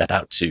propagate that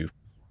out to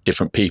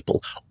different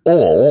people?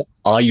 Or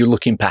are you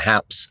looking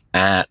perhaps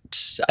at,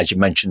 as you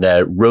mentioned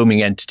there,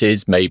 roaming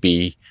entities?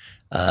 Maybe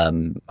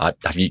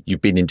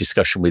you've been in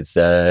discussion with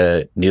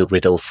Neil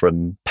Riddle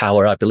from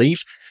Power, I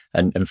believe,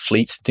 and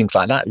fleets, things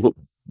like that.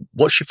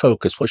 What's your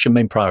focus? What's your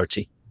main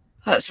priority?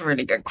 That's a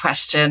really good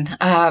question.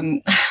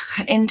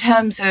 In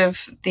terms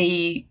of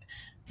the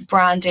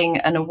branding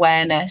and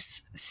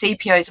awareness,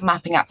 CPOs and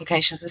mapping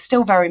applications are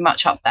still very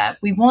much up there.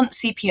 We want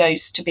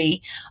CPOs to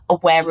be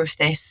aware of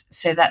this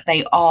so that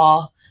they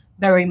are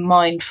very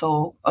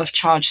mindful of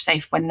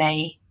Chargesafe when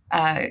they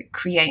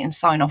create and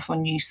sign off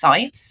on new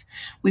sites.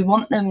 We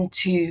want them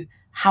to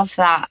have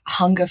that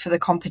hunger for the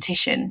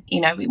competition.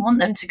 You know, we want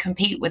them to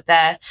compete with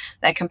their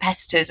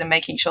competitors and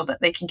making sure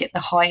that they can get the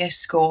highest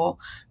score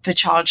for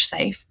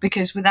Chargesafe,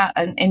 because without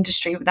an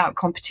industry without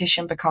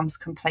competition becomes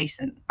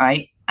complacent,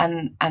 right?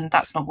 And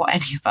that's not what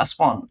any of us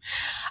want.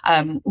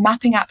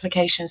 Mapping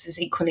applications is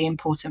equally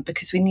important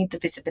because we need the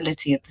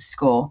visibility of the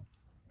score.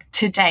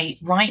 To date,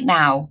 right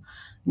now,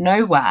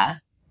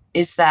 nowhere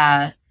is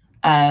there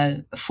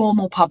a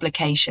formal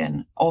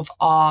publication of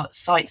our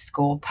site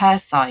score per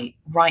site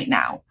right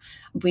now.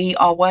 We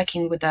are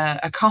working with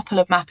a couple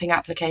of mapping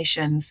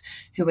applications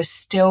who are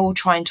still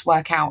trying to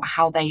work out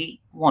how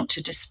they want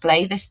to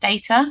display this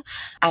data.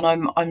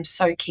 And I'm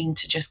so keen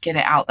to just get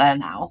it out there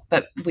now,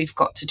 but we've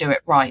got to do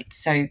it right.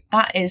 So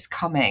that is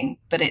coming,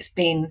 but it's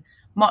been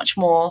much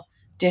more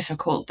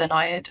difficult than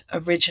I had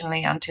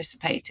originally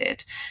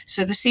anticipated.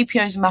 So the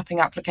CPOs and mapping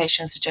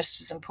applications are just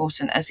as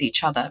important as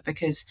each other,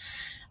 because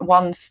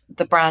one's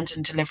the brand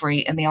and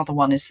delivery and the other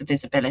one is the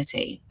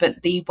visibility.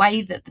 But the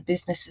way that the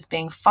business is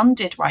being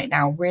funded right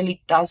now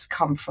really does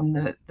come from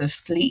the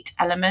fleet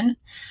element.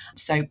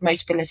 So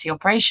Motability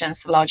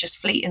Operations, the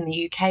largest fleet in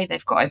the UK,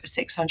 they've got over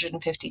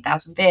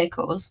 650,000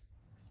 vehicles,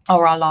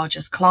 are our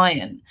largest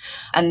client.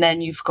 And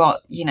then you've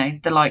got, you know,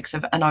 the likes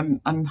of, and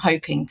I'm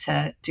hoping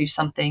to do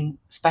something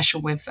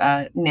special with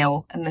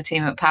Neil and the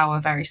team at Power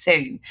very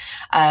soon.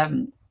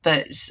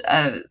 But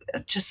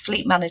just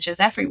fleet managers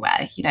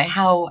everywhere. You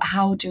know,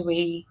 how do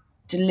we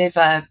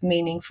deliver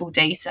meaningful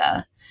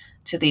data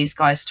to these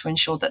guys to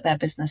ensure that their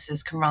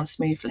businesses can run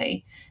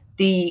smoothly?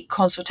 The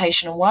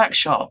consultation and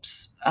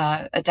workshops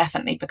are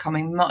definitely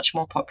becoming much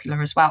more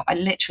popular as well. I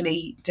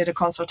literally did a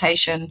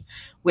consultation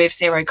with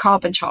Zero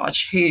Carbon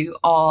Charge, who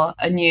are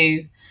a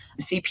new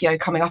CPO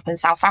coming up in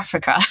South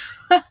Africa,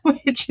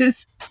 which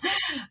is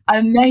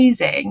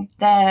amazing.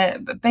 They're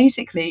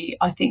basically,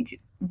 I think,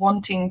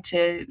 looking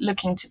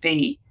to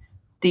be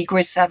the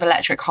grid serve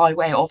electric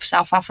highway of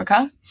South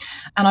Africa.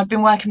 And I've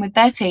been working with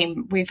their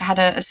team. We've had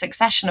a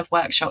succession of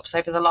workshops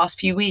over the last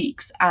few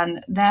weeks,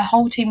 and their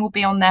whole team will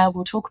be on there.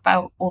 We'll talk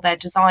about all their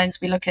designs.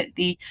 We look at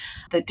the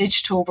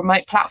digital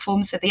remote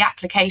platforms, so the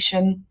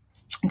application,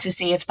 to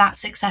see if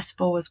that's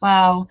accessible as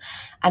well.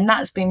 And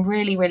that's been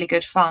really, really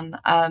good fun,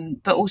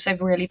 but also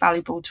really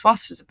valuable to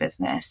us as a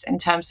business in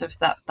terms of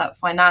that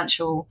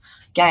financial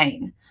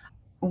gain.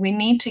 We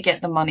need to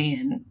get the money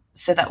in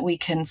so that we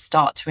can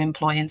start to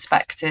employ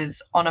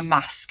inspectors on a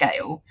mass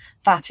scale.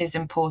 That is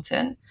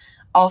important.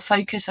 Our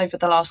focus over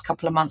the last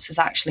couple of months has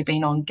actually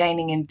been on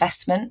gaining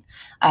investment.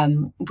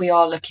 We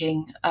are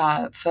looking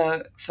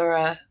for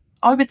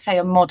I would say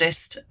a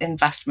modest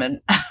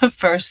investment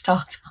for a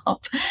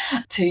startup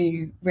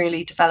to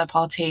really develop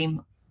our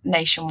team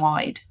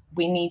nationwide.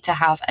 We need to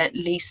have at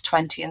least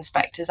 20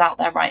 inspectors out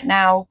there right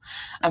now,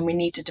 and we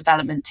need a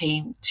development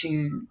team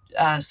to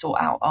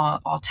sort out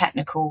our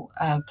technical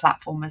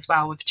platform as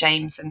well with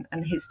James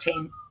and his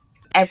team.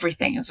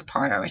 Everything is a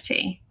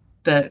priority,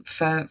 but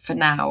for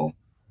now,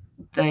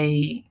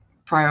 the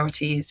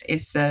priority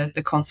is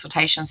the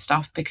consultation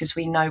stuff, because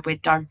we know we're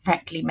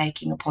directly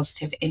making a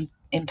positive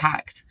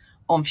impact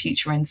on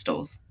future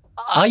installs.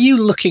 Are you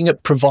looking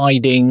at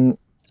providing,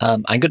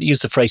 I'm going to use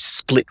the phrase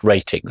split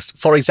ratings?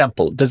 For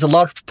example, there's a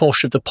large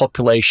proportion of the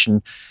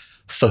population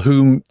for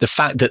whom the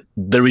fact that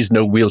there is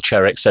no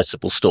wheelchair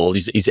accessible stall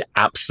is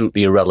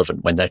absolutely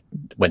irrelevant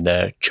when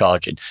they're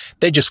charging.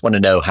 They just want to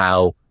know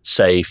how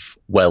safe,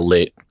 well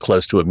lit,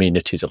 close to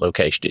amenities a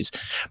location is.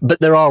 But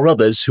there are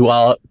others who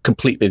are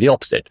completely the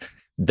opposite.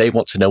 They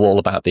want to know all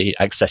about the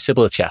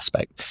accessibility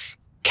aspect.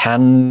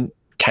 Can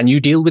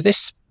you deal with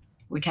this?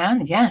 We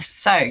can, yes.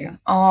 So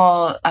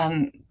our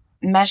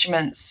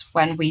measurements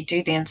when we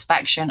do the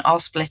inspection are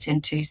split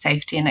into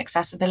safety and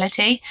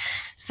accessibility.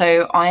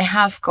 So I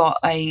have got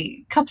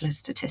a couple of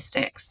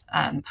statistics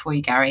for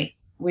you, Gary.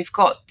 We've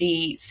got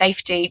the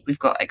safety, we've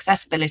got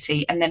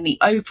accessibility, and then the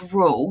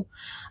overall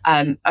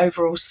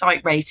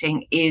site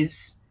rating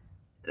is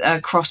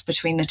a cross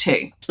between the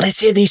two. Let's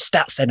hear these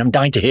stats then. I'm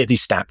dying to hear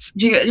these stats.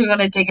 Do you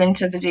want to dig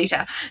into the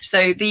detail?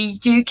 So the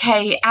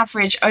UK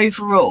average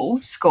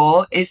overall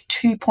score is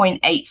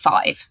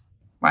 2.85,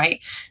 right?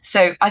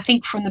 So I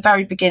think from the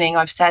very beginning,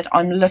 I've said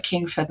I'm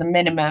looking for the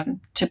minimum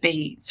to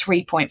be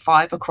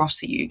 3.5 across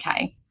the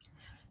UK.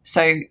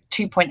 So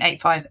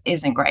 2.85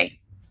 isn't great.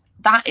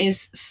 That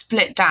is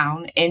split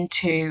down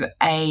into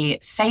a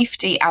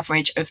safety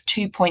average of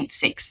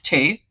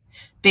 2.62,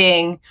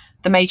 being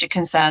the major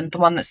concern, the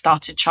one that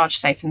started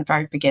Chargesafe in the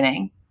very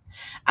beginning.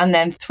 And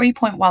then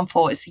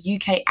 3.14 is the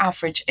UK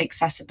average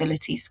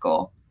accessibility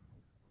score.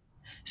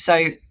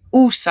 So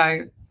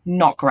also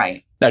not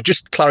great. Now,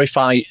 just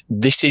clarify,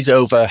 this is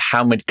over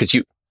how many, because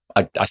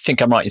I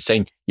think I'm right in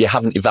saying you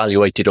haven't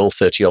evaluated all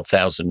 30-odd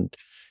thousand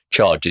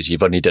charges.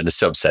 You've only done a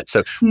subset.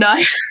 So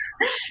no.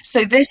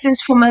 So this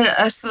is from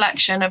a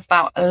selection of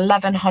about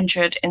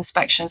 1,100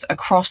 inspections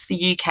across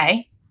the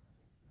UK.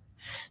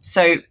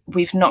 So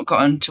we've not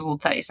gotten to all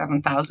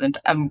 37,000.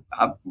 And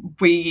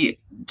we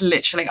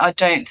literally, I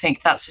don't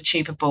think that's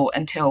achievable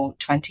until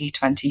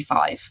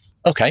 2025.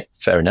 Okay,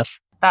 fair enough.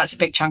 That's a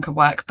big chunk of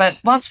work. But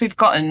once we've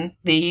gotten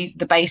the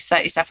base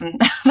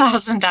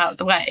 37,000 out of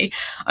the way,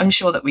 I'm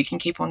sure that we can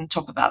keep on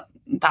top of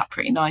that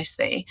pretty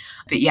nicely.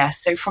 But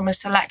yes, so from a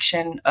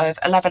selection of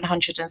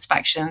 1,100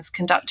 inspections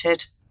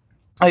conducted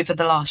over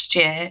the last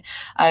year,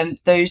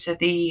 those are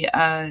the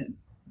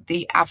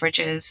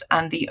averages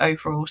and the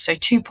overall. So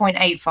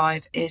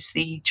 2.85 is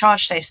the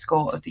Chargesafe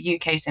score of the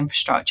UK's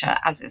infrastructure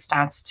as it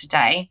stands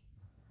today.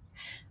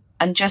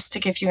 And just to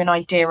give you an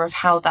idea of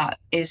how that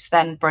is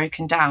then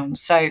broken down.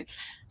 So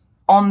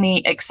on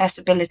the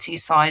accessibility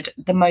side,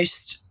 the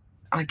most,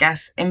 I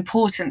guess,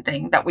 important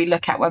thing that we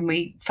look at when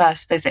we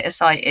first visit a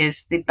site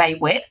is the bay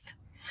width,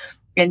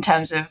 in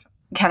terms of,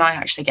 can I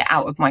actually get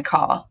out of my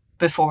car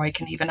before I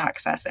can even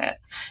access it?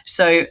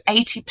 So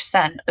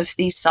 80% of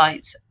these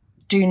sites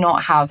do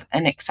not have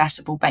an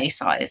accessible bay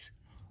size.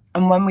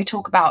 And when we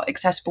talk about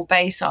accessible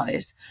bay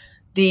size,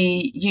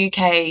 the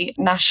UK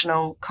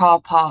National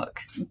Car Park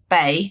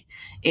bay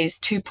is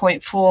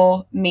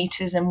 2.4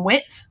 metres in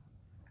width.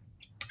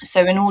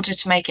 So in order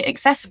to make it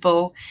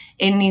accessible,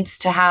 it needs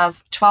to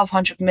have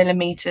 1,200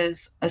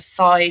 millimetres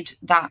aside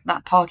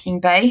that parking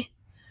bay,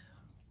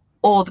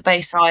 or the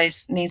bay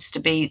size needs to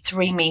be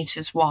 3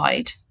 metres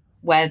wide,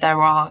 where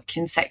there are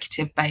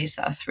consecutive bays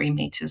that are 3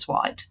 metres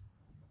wide.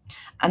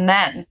 And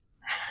then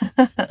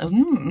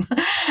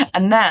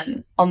and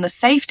then on the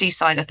safety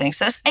side of things,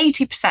 so that's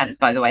 80%,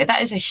 by the way.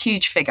 That is a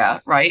huge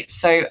figure, right?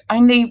 So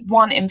only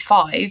 1 in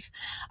 5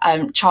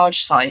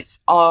 charge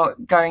sites are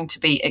going to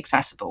be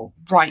accessible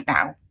right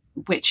now,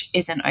 which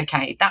isn't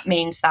okay. That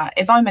means that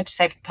if I'm a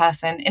disabled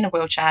person in a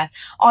wheelchair,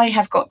 I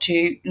have got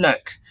to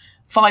look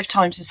 5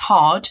 times as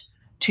hard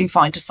to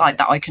find a site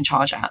that I can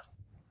charge at,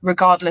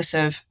 regardless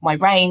of my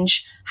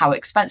range, how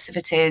expensive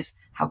it is,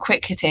 how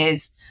quick it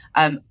is.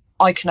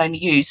 I can only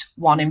use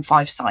 1 in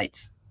 5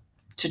 sites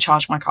to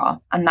charge my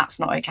car, and that's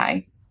not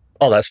okay.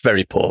 Oh, that's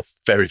very poor.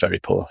 Very, very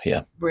poor.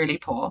 Yeah. Really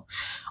poor.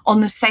 On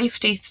the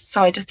safety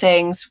side of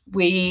things,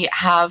 we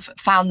have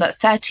found that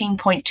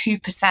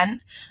 13.2%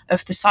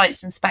 of the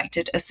sites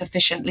inspected are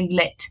sufficiently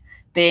lit,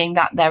 being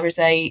that there is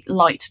a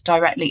light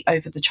directly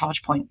over the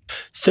charge point.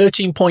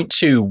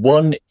 13.2,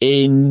 1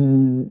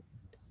 in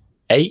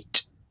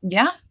 8?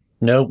 Yeah.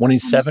 No, 1 in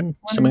 7,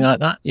 something like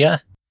that. Yeah.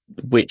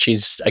 Which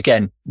is,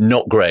 again,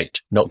 not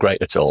great. Not great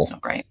at all.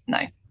 Not great.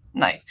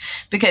 No,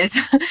 because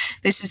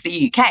this is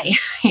the UK.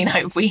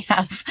 We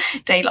have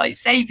daylight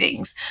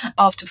savings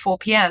after 4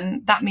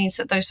 p.m. That means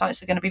that those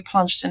sites are going to be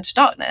plunged into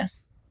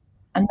darkness,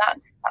 and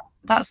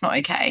that's not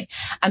okay.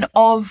 And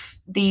of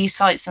the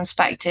sites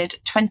inspected,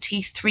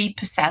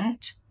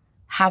 23%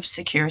 have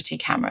security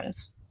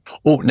cameras.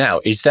 Oh, now,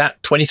 is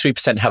that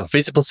 23% have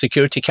visible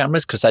security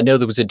cameras? Because I know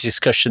there was a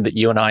discussion that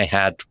you and I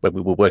had when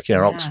we were working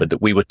in Oxford,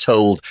 that we were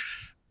told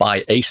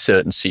by a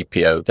certain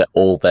CPO that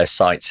all their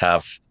sites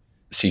have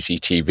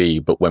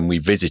CCTV, but when we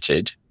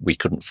visited, we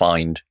couldn't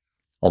find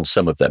on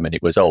some of them, and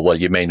it was,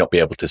 you may not be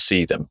able to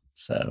see them.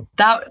 So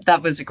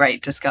that was a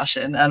great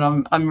discussion,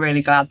 and I'm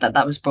really glad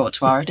that was brought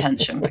to our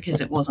attention,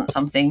 because it wasn't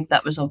something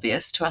that was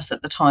obvious to us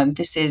at the time.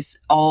 This is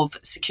of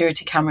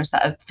security cameras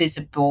that are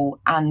visible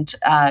and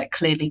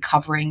clearly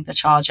covering the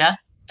charger.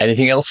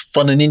 Anything else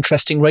fun and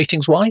interesting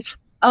ratings wise?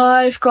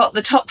 I've got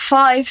the top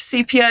 5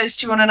 CPOs.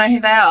 Do you want to know who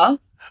they are?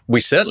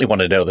 We certainly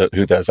want to know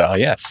who those are,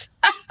 yes.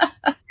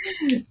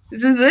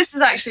 This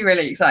is actually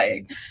really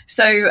exciting.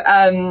 So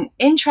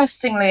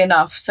interestingly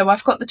enough, so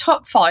I've got the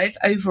top 5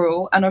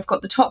 overall, and I've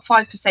got the top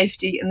 5 for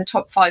safety and the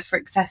top 5 for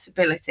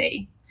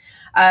accessibility.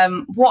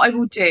 What I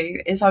will do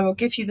is I will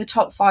give you the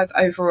top 5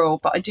 overall,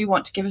 but I do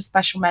want to give a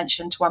special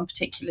mention to one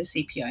particular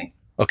CPO.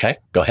 Okay,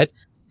 go ahead.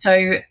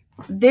 So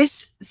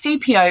this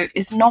CPO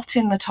is not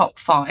in the top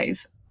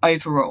 5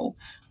 overall,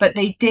 but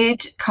they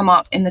did come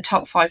up in the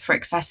top 5 for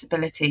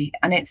accessibility,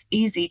 and it's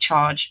Easy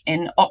Charge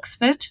in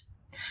Oxford.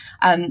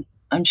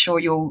 I'm sure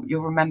you'll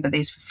remember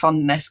these with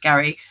fondness,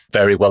 Gary.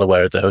 Very well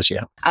aware of those,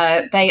 yeah.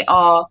 They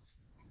are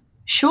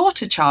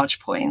shorter charge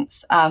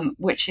points,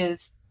 which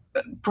is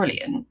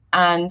brilliant.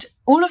 And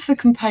all of the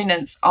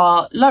components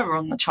are lower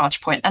on the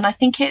charge point. And I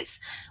think it's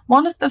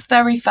one of the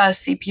very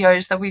first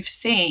CPOs that we've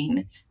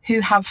seen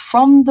who have,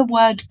 from the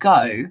word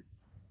go,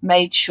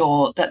 made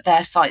sure that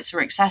their sites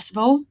are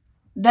accessible.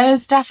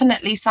 There's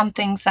definitely some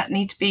things that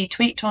need to be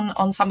tweaked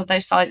on some of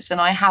those sites,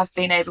 and I have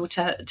been able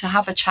to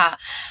have a chat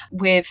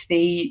with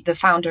the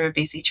founder of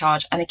Easy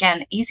Charge. And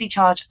again, Easy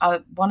Charge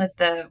are one of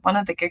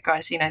the good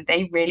guys.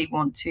 They really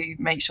want to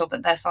make sure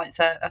that their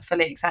sites are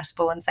fully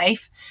accessible and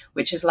safe,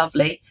 which is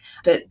lovely.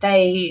 But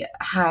they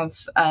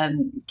have,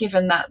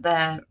 given that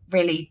they're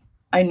really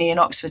only in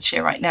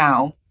Oxfordshire right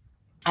now,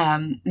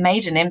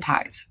 made an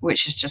impact,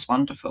 which is just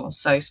wonderful.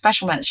 So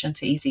special mention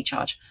to Easy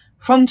Charge.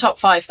 From top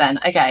 5 then,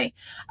 okay.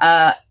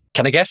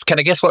 Can I guess? Can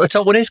I guess what the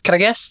top one is? Can I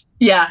guess?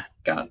 Yeah,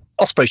 go on.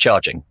 Osprey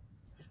Charging.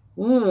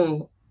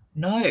 Ooh,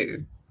 No.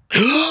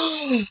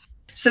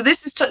 So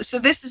this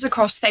is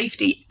across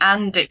safety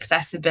and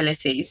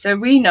accessibility. So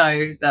we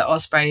know that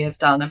Osprey have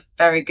done a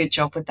very good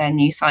job with their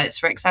new sites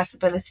for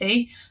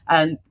accessibility,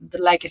 and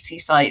the legacy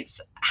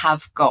sites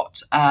have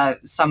got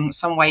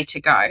some way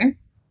to go.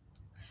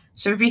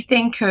 So if you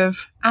think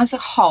of as a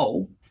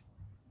whole,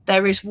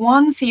 there is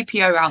one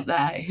CPO out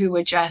there who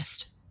are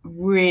just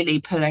really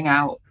pulling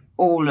out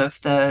all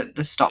of the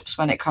stops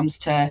when it comes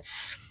to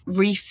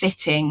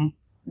refitting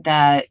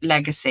their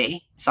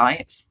legacy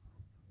sites.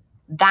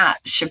 That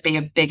should be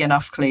a big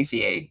enough clue for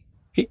you.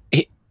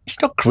 It's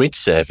not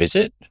GridServe, is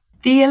it?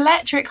 The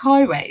electric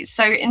highways.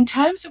 So in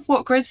terms of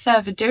what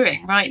GridServe are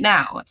doing right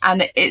now,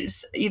 and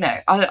it's,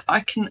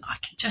 I can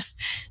just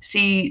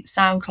see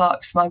Sam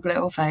Clark's smug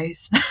little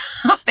face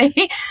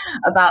happy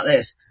about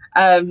this.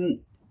 I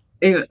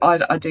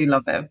do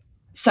love him.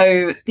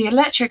 So the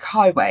electric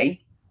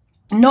highway,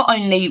 not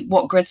only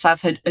what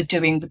GridServe are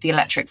doing with the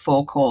electric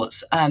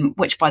forecourts,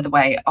 which, by the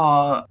way,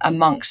 are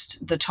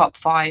amongst the top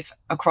 5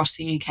 across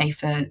the UK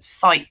for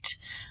site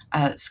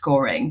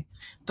scoring,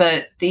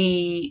 but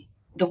the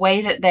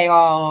way that they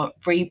are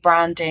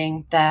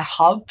rebranding their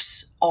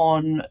hubs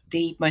on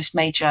the most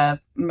major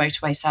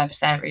motorway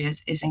service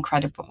areas is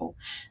incredible.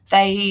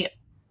 They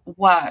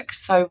work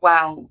so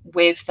well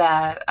with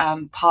their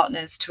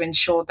partners to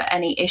ensure that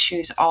any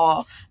issues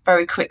are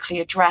very quickly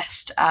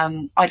addressed.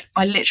 I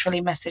literally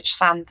messaged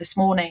Sam this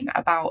morning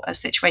about a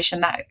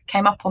situation that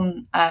came up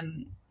on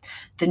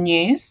the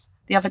news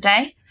the other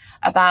day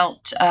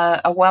about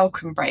a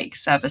welcome break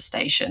service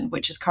station,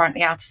 which is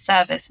currently out of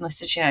service. And I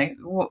said,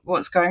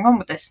 what's going on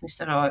with this? And he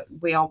said,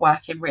 we are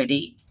working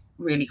really,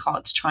 really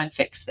hard to try and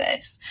fix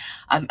this.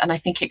 And I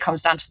think it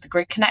comes down to the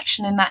grid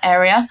connection in that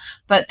area,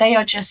 but they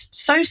are just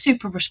so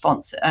super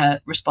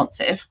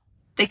responsive.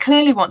 They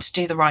clearly want to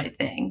do the right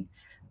thing.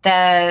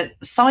 Their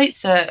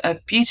sites are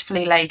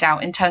beautifully laid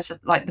out in terms of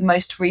like the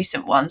most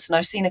recent ones. And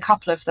I've seen a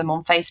couple of them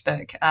on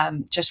Facebook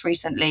just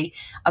recently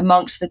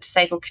amongst the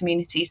disabled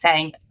community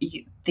saying,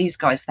 these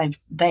guys,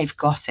 they've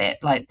got it.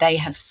 Like, they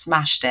have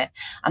smashed it.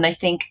 And I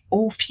think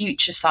all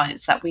future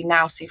sites that we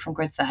now see from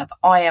GridServe,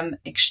 I am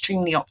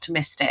extremely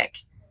optimistic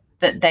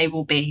that they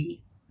will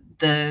be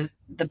the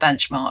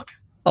benchmark.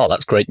 Oh,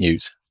 that's great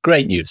news.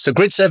 Great news. So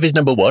GridServe is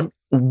number 1.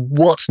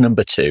 What's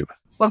number 2?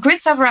 Well,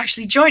 GridServe are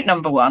actually joint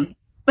number 1.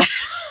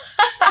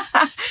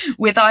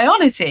 With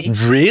Ionity.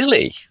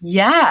 Really?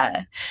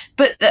 Yeah.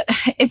 But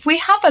if we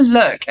have a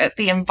look at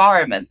the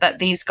environment that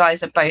these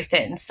guys are both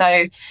in,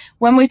 so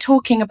when we're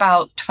talking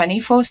about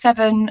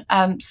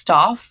 24/7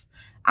 staff,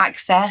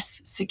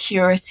 access,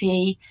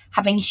 security,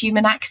 having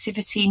human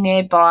activity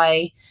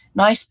nearby,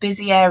 nice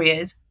busy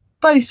areas,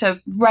 both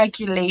are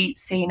regularly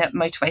seen at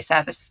motorway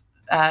service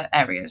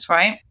areas,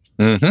 right?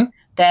 Mm-hmm.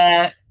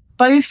 They're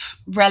both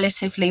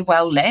relatively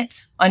well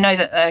lit. I know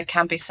that there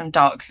can be some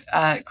dark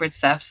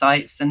GridServe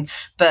sites,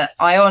 but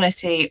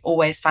Ionity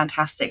always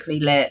fantastically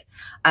lit,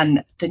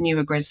 and the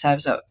newer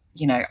GridServes are,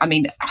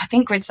 I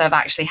think GridServe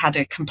actually had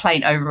a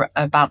complaint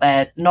about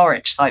their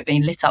Norwich site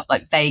being lit up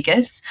like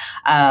Vegas,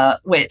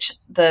 which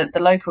the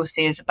locals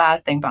see as a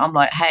bad thing, but I'm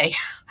like, hey,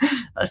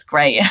 that's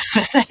great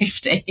for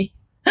safety.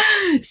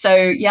 So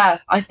yeah,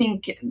 I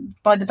think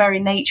by the very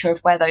nature of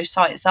where those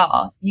sites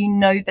are,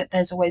 that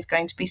there's always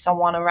going to be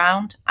someone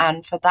around,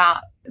 and for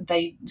that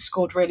they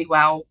scored really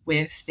well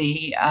with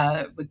the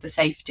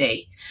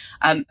safety.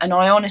 And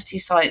Ionity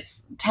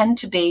sites tend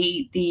to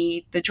be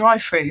the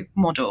drive-through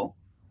model.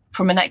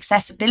 From an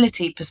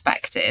accessibility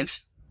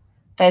perspective,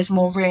 there's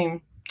more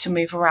room to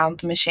move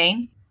around the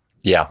machine.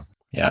 Yeah,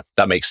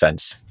 that makes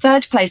sense.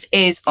 Third place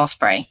is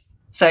Osprey.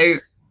 So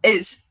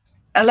it's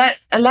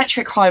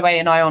electric highway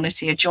and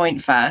Ionity are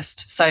joint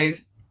first, so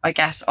I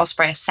guess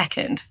Osprey are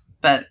second,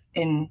 but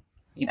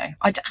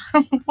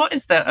what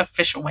is the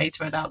official way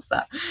to announce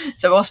that?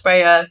 So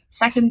Osprey are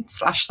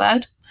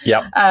second/third.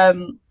 Yeah.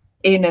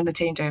 Ian and the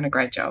team doing a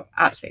great job.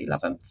 Absolutely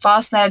love them.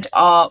 Fastned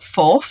are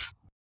fourth,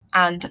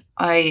 and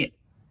I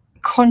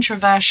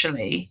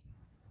controversially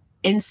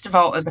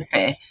Instavolt are the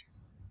fifth,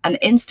 and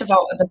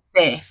Instavolt are the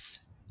fifth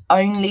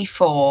only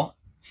for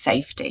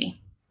safety.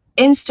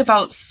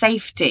 Instavolt's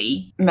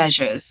safety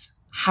measures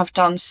have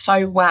done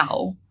so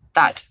well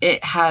that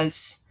it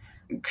has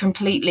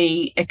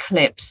completely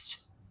eclipsed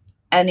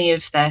any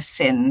of their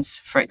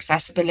sins for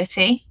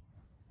accessibility.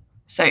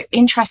 So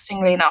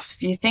interestingly enough,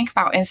 if you think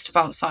about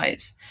Instavolt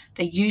sites,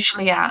 they're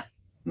usually at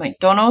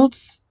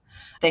McDonald's,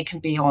 they can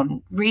be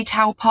on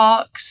retail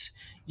parks,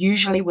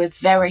 usually with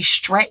very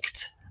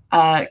strict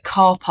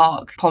car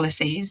park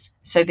policies.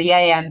 So the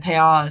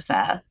AMPR is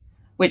there,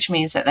 which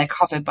means that they're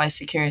covered by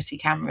security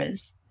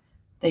cameras.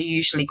 They're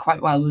usually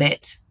quite well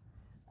lit.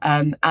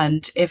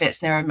 And if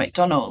it's near a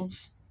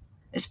McDonald's,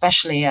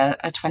 especially a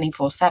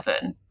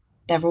 24/7,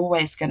 there are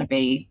always going to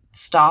be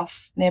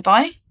staff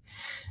nearby.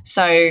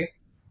 So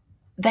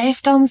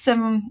they've done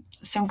some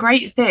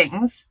great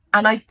things.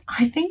 And I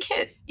think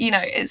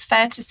it's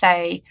fair to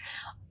say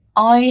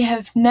I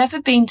have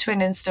never been to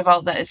an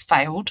Instavolt that has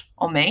failed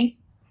on me.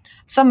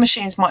 Some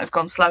machines might have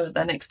gone slower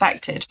than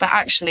expected, but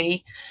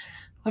actually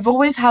I've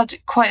always had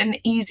quite an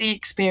easy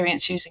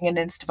experience using an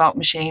InstaVault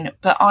machine,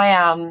 but I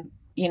am,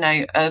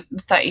 a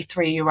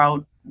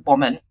 33-year-old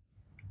woman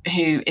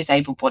who is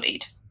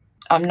able-bodied.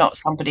 I'm not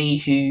somebody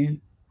who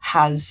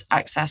has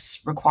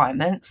access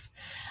requirements.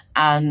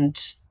 And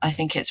I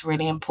think it's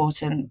really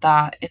important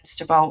that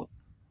InstaVault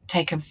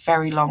take a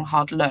very long,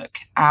 hard look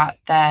at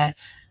their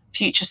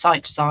future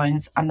site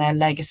designs and their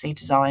legacy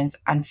designs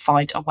and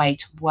find a way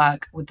to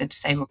work with the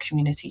disabled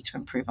community to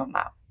improve on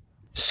that.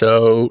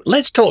 So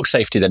let's talk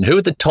safety then. Who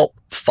are the top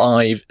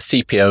 5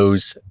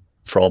 CPOs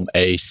from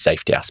a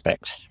safety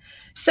aspect?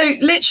 So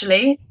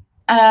literally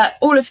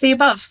all of the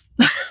above.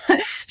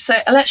 So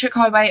Electric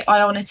Highway,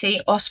 Ionity,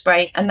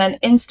 Osprey, and then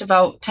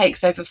InstaVault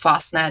takes over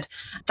Fastned.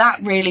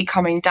 That really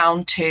coming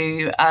down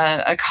to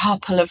a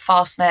couple of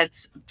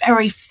Fastned's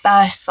very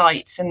first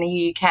sites in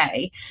the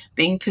UK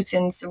being put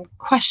in some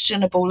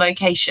questionable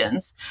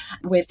locations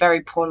with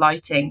very poor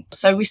lighting.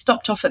 So we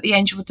stopped off at the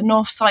Angel with the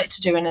North site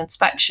to do an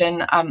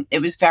inspection. It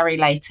was very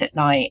late at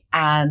night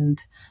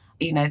and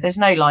there's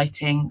no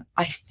lighting.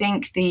 I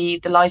think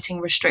the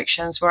lighting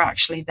restrictions were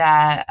actually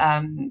there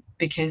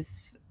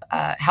because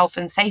health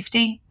and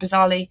safety,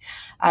 bizarrely,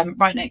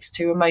 right next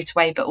to a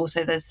motorway, but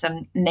also there's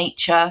some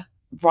nature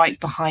right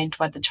behind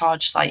where the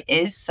charge site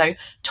is. So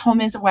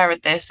Tom is aware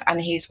of this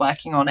and he's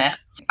working on it.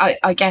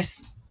 I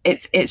guess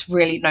it's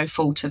really no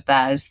fault of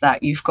theirs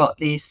that you've got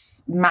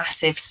this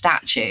massive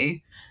statue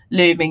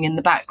looming in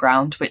the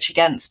background, which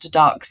against a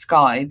dark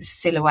sky, the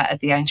silhouette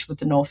of the Angel with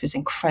the North is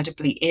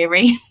incredibly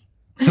eerie.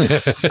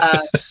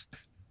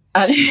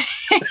 And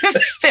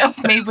it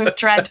filled me with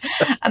dread.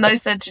 And I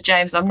said to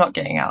James, I'm not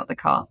getting out of the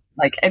car.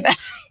 Like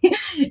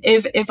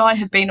if I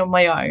had been on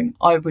my own,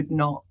 I would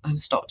not have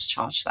stopped to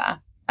charge there.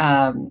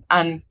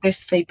 And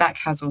this feedback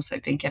has also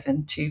been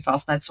given to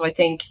Fastned. So I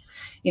think,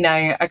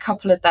 a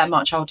couple of their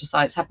much older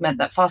sites have meant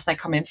that Fastned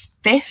come in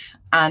 5th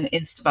and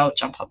InstaVault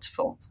jump up to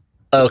 4th.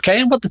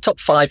 Okay, and what are the top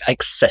 5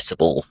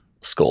 accessible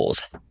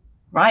scores?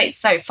 Right,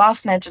 so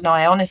Fastned and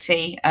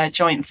Ionity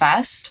joint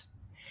first.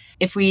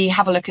 If we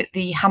have a look at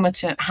the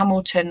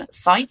Hamilton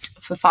site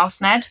for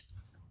Fastned,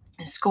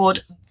 it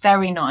scored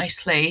very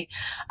nicely.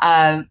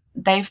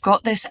 They've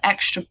got this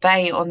extra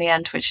bay on the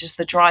end, which is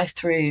the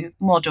drive-through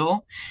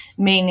model,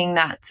 meaning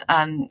that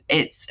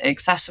it's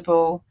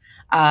accessible,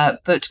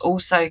 but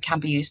also can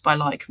be used by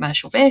light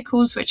commercial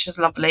vehicles, which is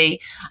lovely.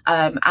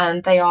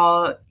 And they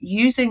are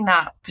using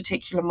that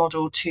particular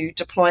model to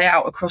deploy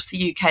out across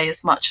the UK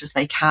as much as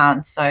they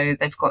can. So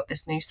they've got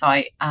this new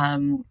site,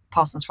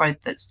 Parsons Road,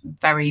 that's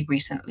very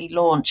recently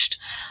launched,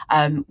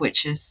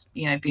 which has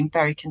been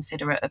very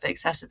considerate of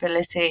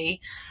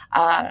accessibility.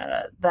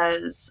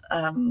 There's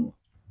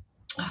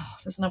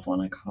another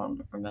one I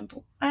can't remember.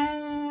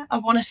 I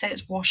want to say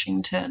it's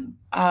Washington,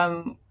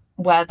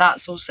 where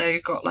that's also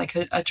got like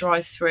a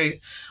drive-through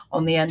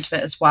on the end of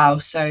it as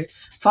well. So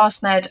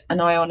Fastned and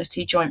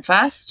Ionity joint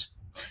first,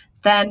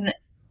 then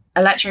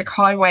Electric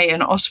Highway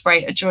and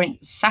Osprey are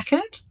joint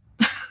second.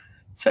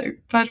 So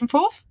 3rd and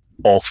 4th.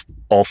 Or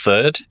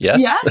 3rd,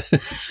 yes. Yeah.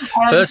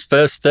 First,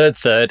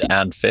 3rd,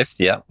 and 5th.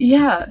 Yeah.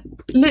 Yeah,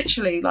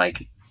 literally,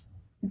 like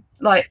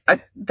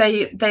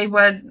they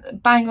were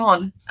bang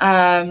on.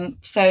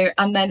 So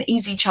and then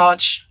Easy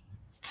Charge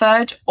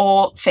 3rd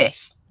or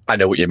 5th. I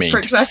know what you mean. For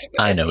accessibility.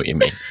 I know what you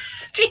mean.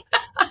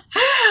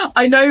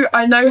 I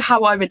know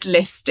how I would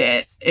list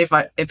it if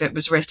it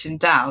was written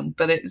down,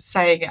 but it's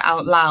saying it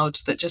out loud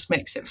that just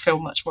makes it feel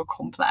much more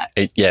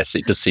complex. Yes,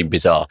 it does seem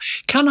bizarre.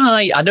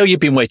 I know you've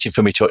been waiting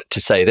for me to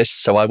say this,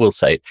 so I will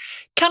say it.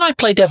 Can I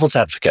play devil's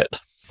advocate?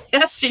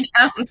 Yes, you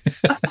can.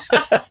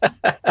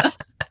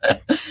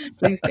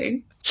 Please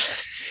do.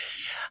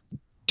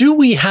 Do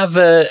we have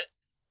an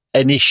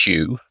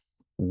issue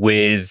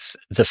with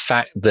the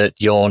fact that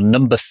your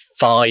number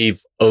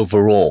 5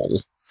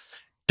 overall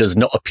does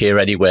not appear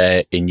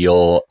anywhere in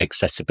your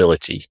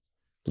accessibility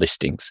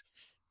listings?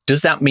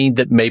 Does that mean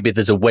that maybe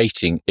there's a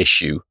weighting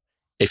issue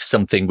if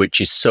something which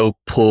is so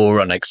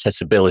poor on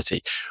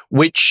accessibility,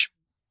 which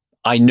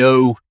I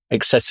know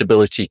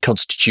accessibility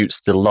constitutes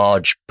the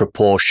large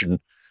proportion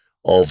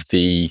of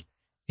the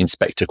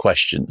inspector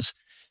questions?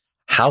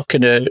 How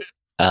can a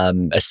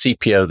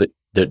CPO that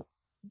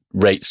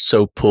rates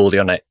so poorly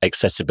on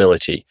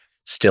accessibility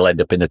still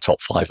end up in the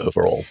top 5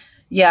 overall?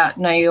 Yeah,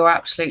 no, you're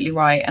absolutely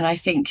right. And I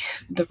think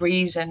the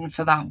reason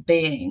for that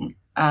being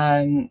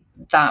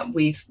that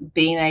we've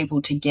been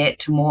able to get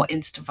to more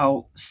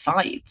InstaVault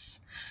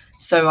sites.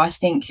 So I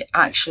think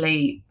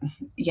actually,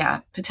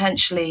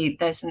 potentially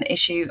there's an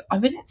issue. I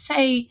wouldn't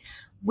say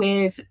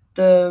with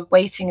the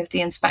weighting of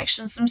the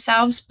inspections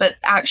themselves, but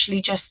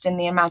actually just in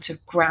the amount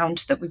of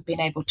ground that we've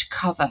been able to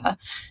cover.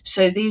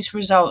 So these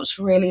results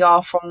really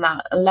are from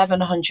that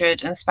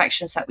 1,100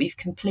 inspections that we've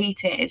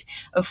completed,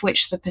 of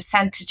which the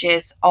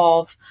percentages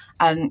of,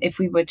 if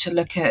we were to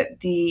look at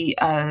the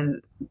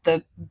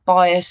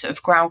bias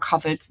of ground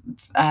covered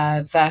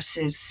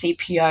versus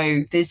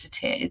CPO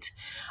visited,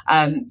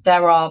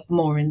 there are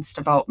more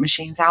InstaVault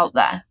machines out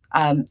there.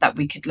 that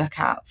we could look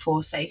at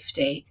for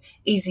safety.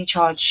 Easy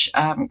charge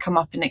come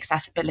up in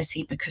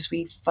accessibility because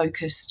we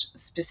focused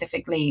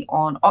specifically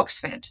on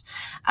Oxfordshire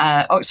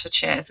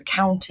as a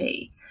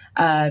county.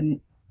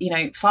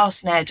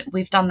 Fastned,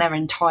 we've done their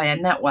entire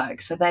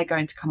network, so they're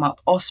going to come up.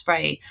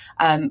 Osprey,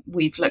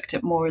 we've looked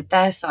at more of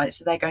their sites,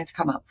 so they're going to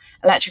come up.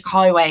 Electric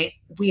Highway,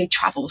 we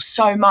travel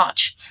so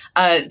much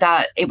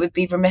that it would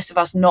be remiss of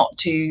us not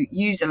to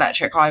use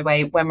Electric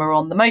Highway when we're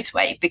on the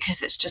motorway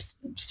because it's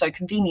just so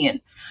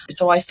convenient.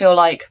 So I feel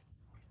like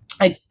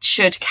I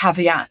should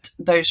caveat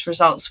those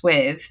results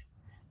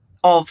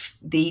of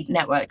the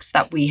networks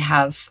that we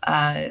have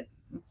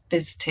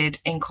visited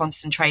in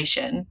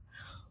concentration.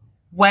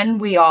 When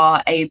we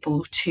are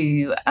able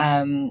to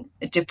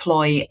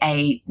deploy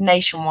a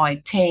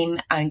nationwide team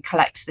and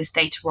collect this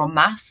data en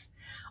masse,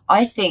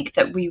 I think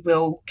that we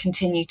will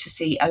continue to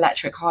see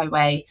Electric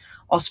Highway,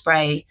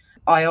 Osprey,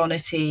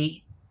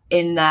 Ionity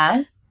in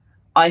there.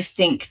 I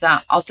think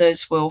that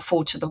others will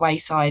fall to the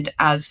wayside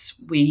as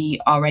we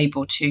are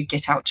able to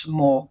get out to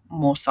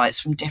more sites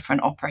from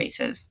different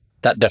operators.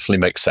 That definitely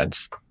makes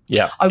sense.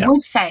 Yeah. I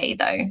would say,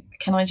 though,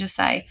 can I just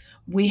say,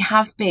 we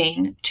have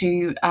been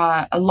to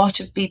a lot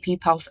of BP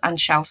Pulse and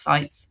Shell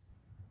sites,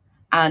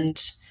 and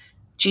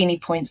Genie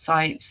Point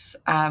sites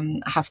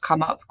have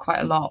come up quite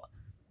a lot.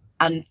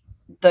 And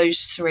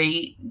those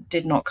three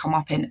did not come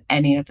up in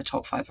any of the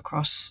top 5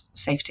 across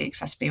safety,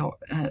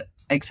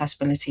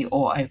 accessibility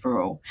or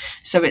overall.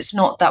 So it's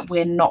not that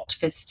we're not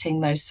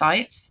visiting those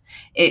sites.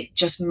 It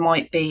just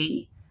might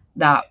be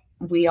that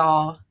we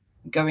are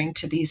going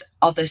to these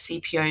other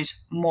CPOs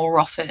more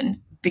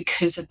often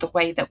because of the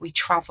way that we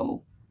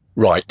travel.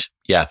 Right.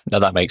 Yeah. No,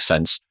 that makes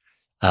sense.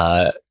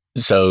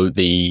 So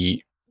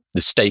the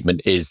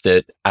statement is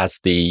that as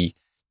the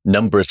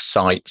number of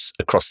sites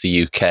across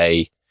the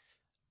UK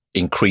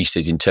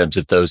increases in terms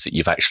of those that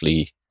you've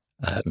actually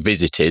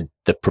visited,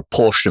 the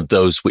proportion of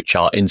those which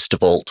are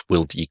InstaVault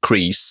will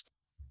decrease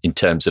in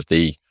terms of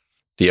the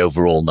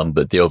overall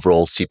number, the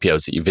overall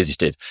CPOs that you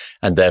visited,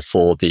 and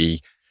therefore the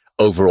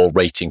overall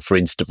rating for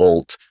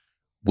InstaVault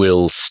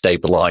will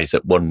stabilize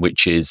at one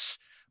which is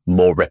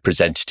more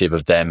representative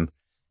of them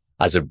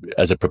as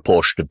a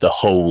proportion of the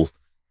whole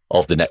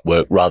of the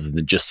network rather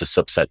than just the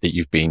subset that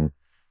you've been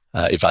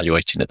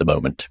evaluating at the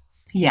moment.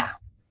 Yeah.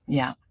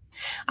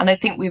 And I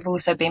think we've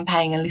also been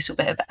paying a little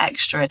bit of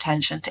extra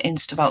attention to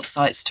InstaVault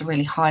sites to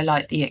really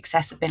highlight the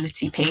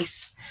accessibility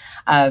piece.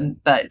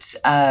 But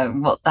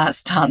what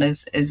that's done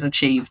is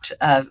achieved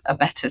a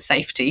better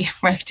safety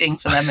rating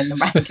for them in the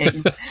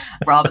rankings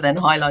rather than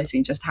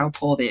highlighting just how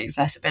poor the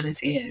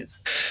accessibility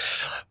is.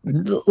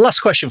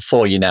 Last question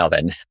for you now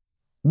then.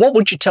 What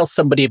would you tell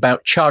somebody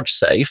about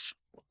Chargesafe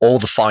or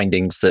the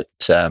findings that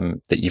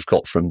you've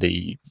got from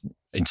the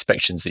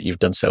inspections that you've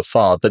done so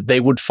far that they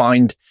would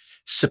find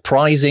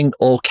surprising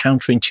or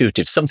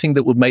counterintuitive, something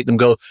that would make them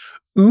go,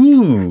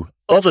 ooh,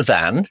 other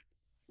than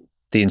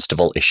the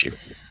InstaVault issue?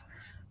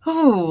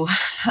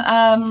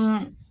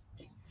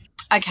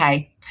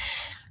 Okay.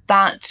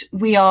 That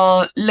we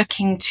are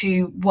looking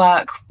to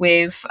work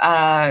with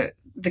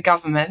the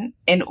government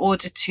in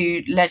order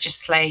to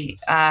legislate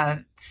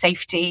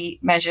safety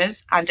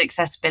measures and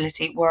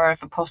accessibility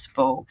wherever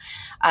possible,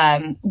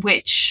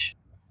 which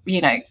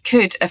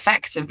could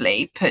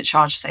effectively put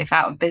Chargesafe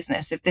out of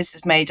business. If this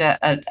is made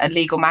a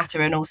legal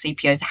matter and all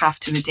CPOs have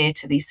to adhere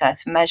to these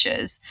certain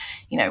measures,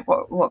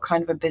 what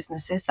kind of a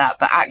business is that?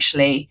 But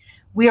actually,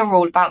 we are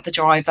all about the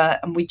driver,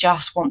 and we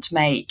just want to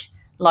make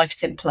life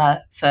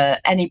simpler for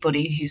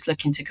anybody who's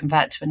looking to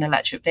convert to an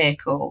electric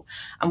vehicle,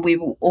 and we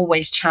will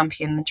always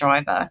champion the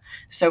driver.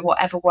 So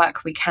whatever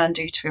work we can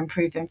do to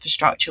improve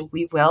infrastructure,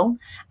 we will,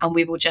 and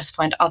we will just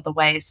find other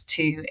ways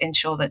to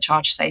ensure that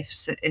Chargesafe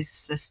is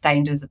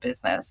sustained as a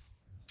business.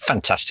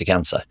 Fantastic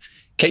answer.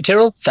 Kate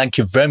Tyrrell, thank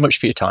you very much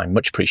for your time.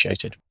 Much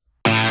appreciated.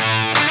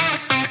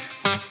 A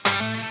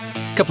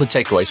couple of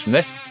takeaways from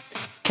this.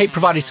 Kate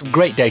provided some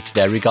great data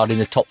there regarding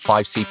the top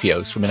 5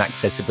 CPOs from an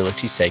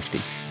accessibility,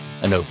 safety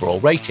and overall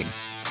rating.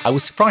 I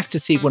was surprised to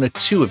see 1 or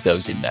 2 of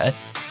those in there,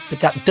 but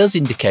that does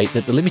indicate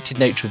that the limited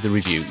nature of the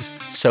reviews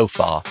so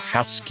far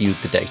has skewed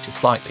the data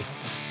slightly.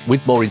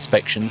 With more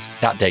inspections,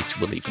 that data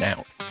will even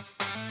out.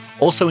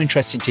 Also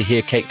interesting to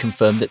hear Kate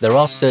confirm that there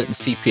are certain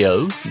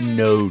CPOs,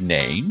 no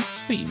names,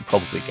 but you can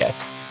probably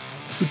guess,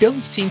 who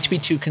don't seem to be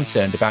too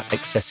concerned about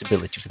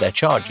accessibility for their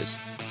chargers.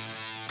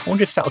 I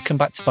wonder if that'll come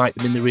back to bite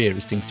them in the rear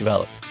as things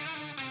develop.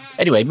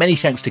 Anyway, many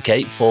thanks to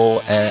Kate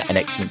for an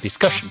excellent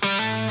discussion.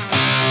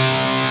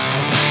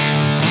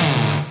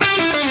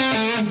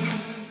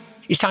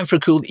 It's time for a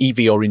cool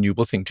EV or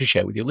renewable thing to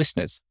share with your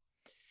listeners.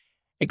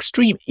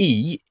 Extreme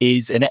E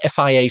is an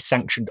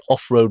FIA-sanctioned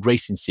off-road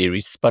racing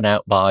series spun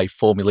out by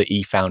Formula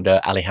E founder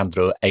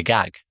Alejandro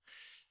Agag.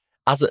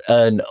 As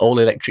an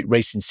all-electric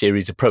racing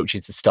series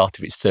approaches the start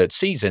of its 3rd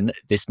season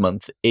this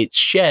month, it's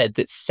shared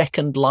that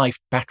Second Life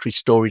battery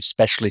storage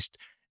specialist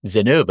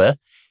Zenobē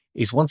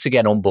is once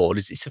again on board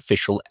as its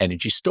official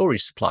energy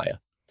storage supplier.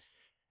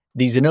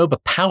 The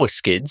Zenobē power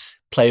skids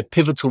play a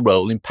pivotal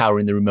role in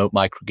powering the remote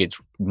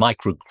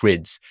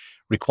microgrids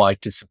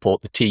required to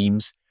support the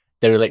teams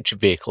their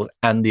electric vehicles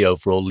and the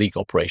overall league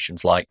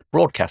operations like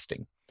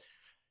broadcasting.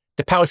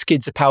 The power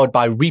skids are powered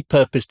by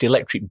repurposed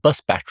electric bus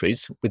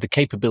batteries with the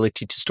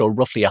capability to store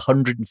roughly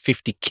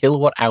 150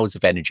 kilowatt hours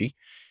of energy,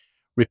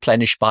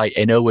 replenished by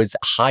Enowa's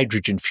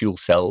hydrogen fuel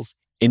cells,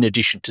 in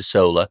addition to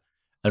solar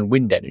and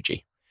wind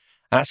energy.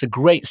 And that's a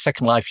great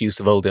second life use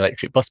of old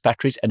electric bus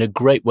batteries and a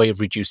great way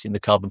of reducing the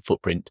carbon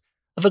footprint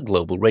of a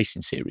global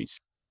racing series.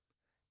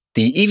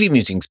 The EV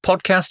Musings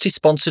podcast is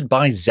sponsored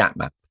by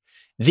ZapMap,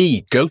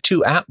 the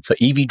go-to app for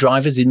EV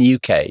drivers in the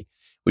UK,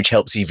 which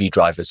helps EV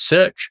drivers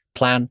search,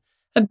 plan,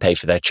 and pay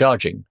for their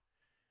charging.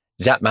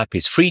 ZapMap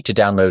is free to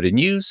download and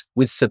use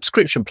with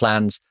subscription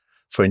plans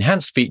for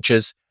enhanced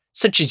features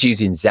such as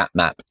using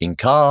ZapMap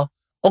in-car,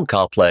 on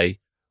CarPlay,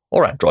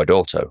 or Android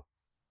Auto.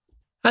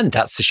 And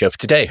that's the show for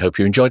today. Hope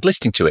you enjoyed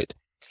listening to it.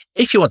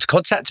 If you want to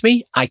contact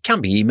me, I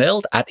can be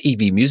emailed at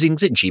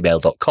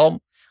evmusings@gmail.com.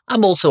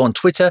 I'm also on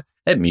Twitter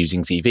at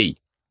MusingsEV.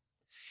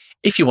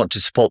 If you want to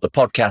support the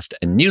podcast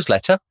and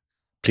newsletter,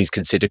 please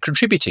consider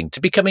contributing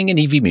to becoming an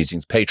EV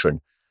Musings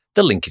patron.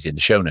 The link is in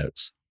the show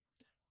notes.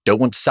 Don't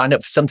want to sign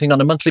up for something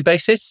on a monthly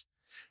basis?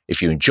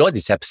 If you enjoyed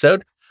this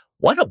episode,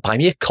 why not buy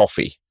me a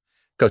coffee?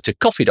 Go to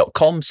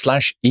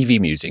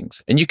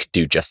coffee.com/evmusings and you can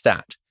do just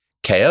that.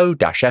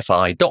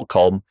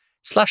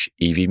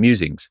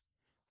 ko-fi.com/evmusings.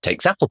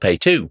 Takes Apple Pay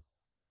too.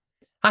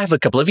 I have a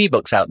couple of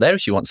ebooks out there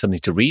if you want something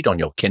to read on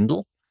your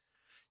Kindle.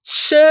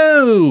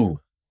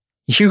 So,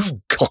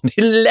 you've gone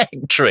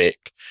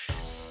electric.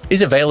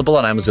 Is available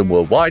on Amazon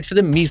worldwide for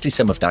the measly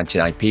sum of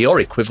 99p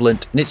or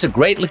equivalent, and it's a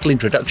great little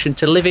introduction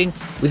to living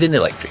with an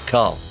electric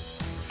car.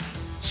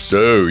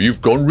 So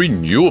You've Gone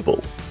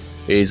Renewable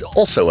is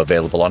also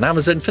available on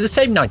Amazon for the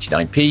same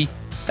 99p,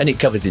 and it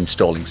covers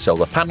installing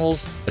solar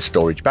panels, a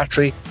storage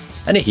battery,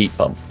 and a heat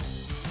pump.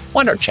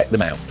 Why not check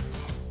them out?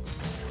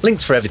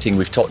 Links for everything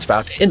we've talked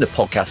about in the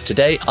podcast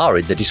today are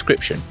in the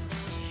description.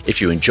 If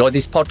you enjoyed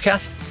this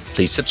podcast,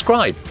 please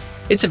subscribe.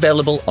 It's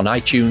available on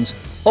iTunes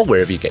or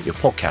wherever you get your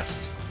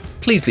podcasts.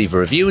 Please leave a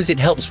review as it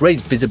helps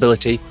raise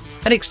visibility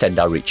and extend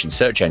our reach in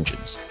search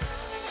engines.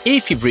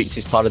 If you've reached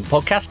this part of the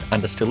podcast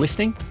and are still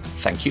listening,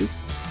 thank you.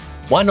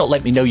 Why not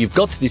let me know you've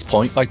got to this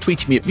point by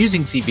tweeting me at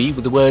MusingsEV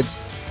with the words,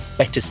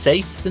 "Better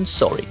safe than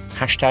sorry."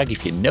 Hashtag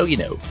if you know, you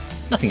know.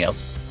 Nothing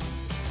else.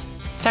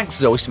 Thanks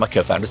as always to my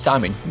co-founder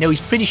Simon.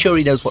 He's pretty sure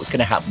he knows what's going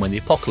to happen when the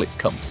apocalypse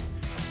comes.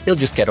 He'll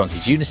just get on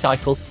his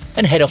unicycle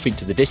and head off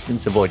into the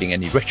distance, avoiding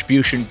any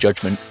retribution,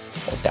 judgment,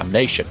 or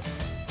damnation.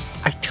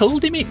 I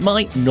told him it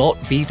might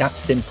not be that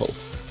simple.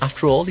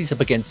 After all, he's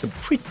up against some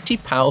pretty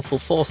powerful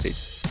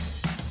forces.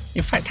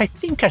 In fact, I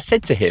think I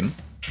said to him,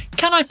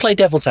 "Can I play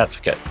devil's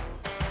advocate?"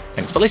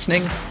 Thanks for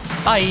listening.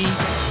 Bye.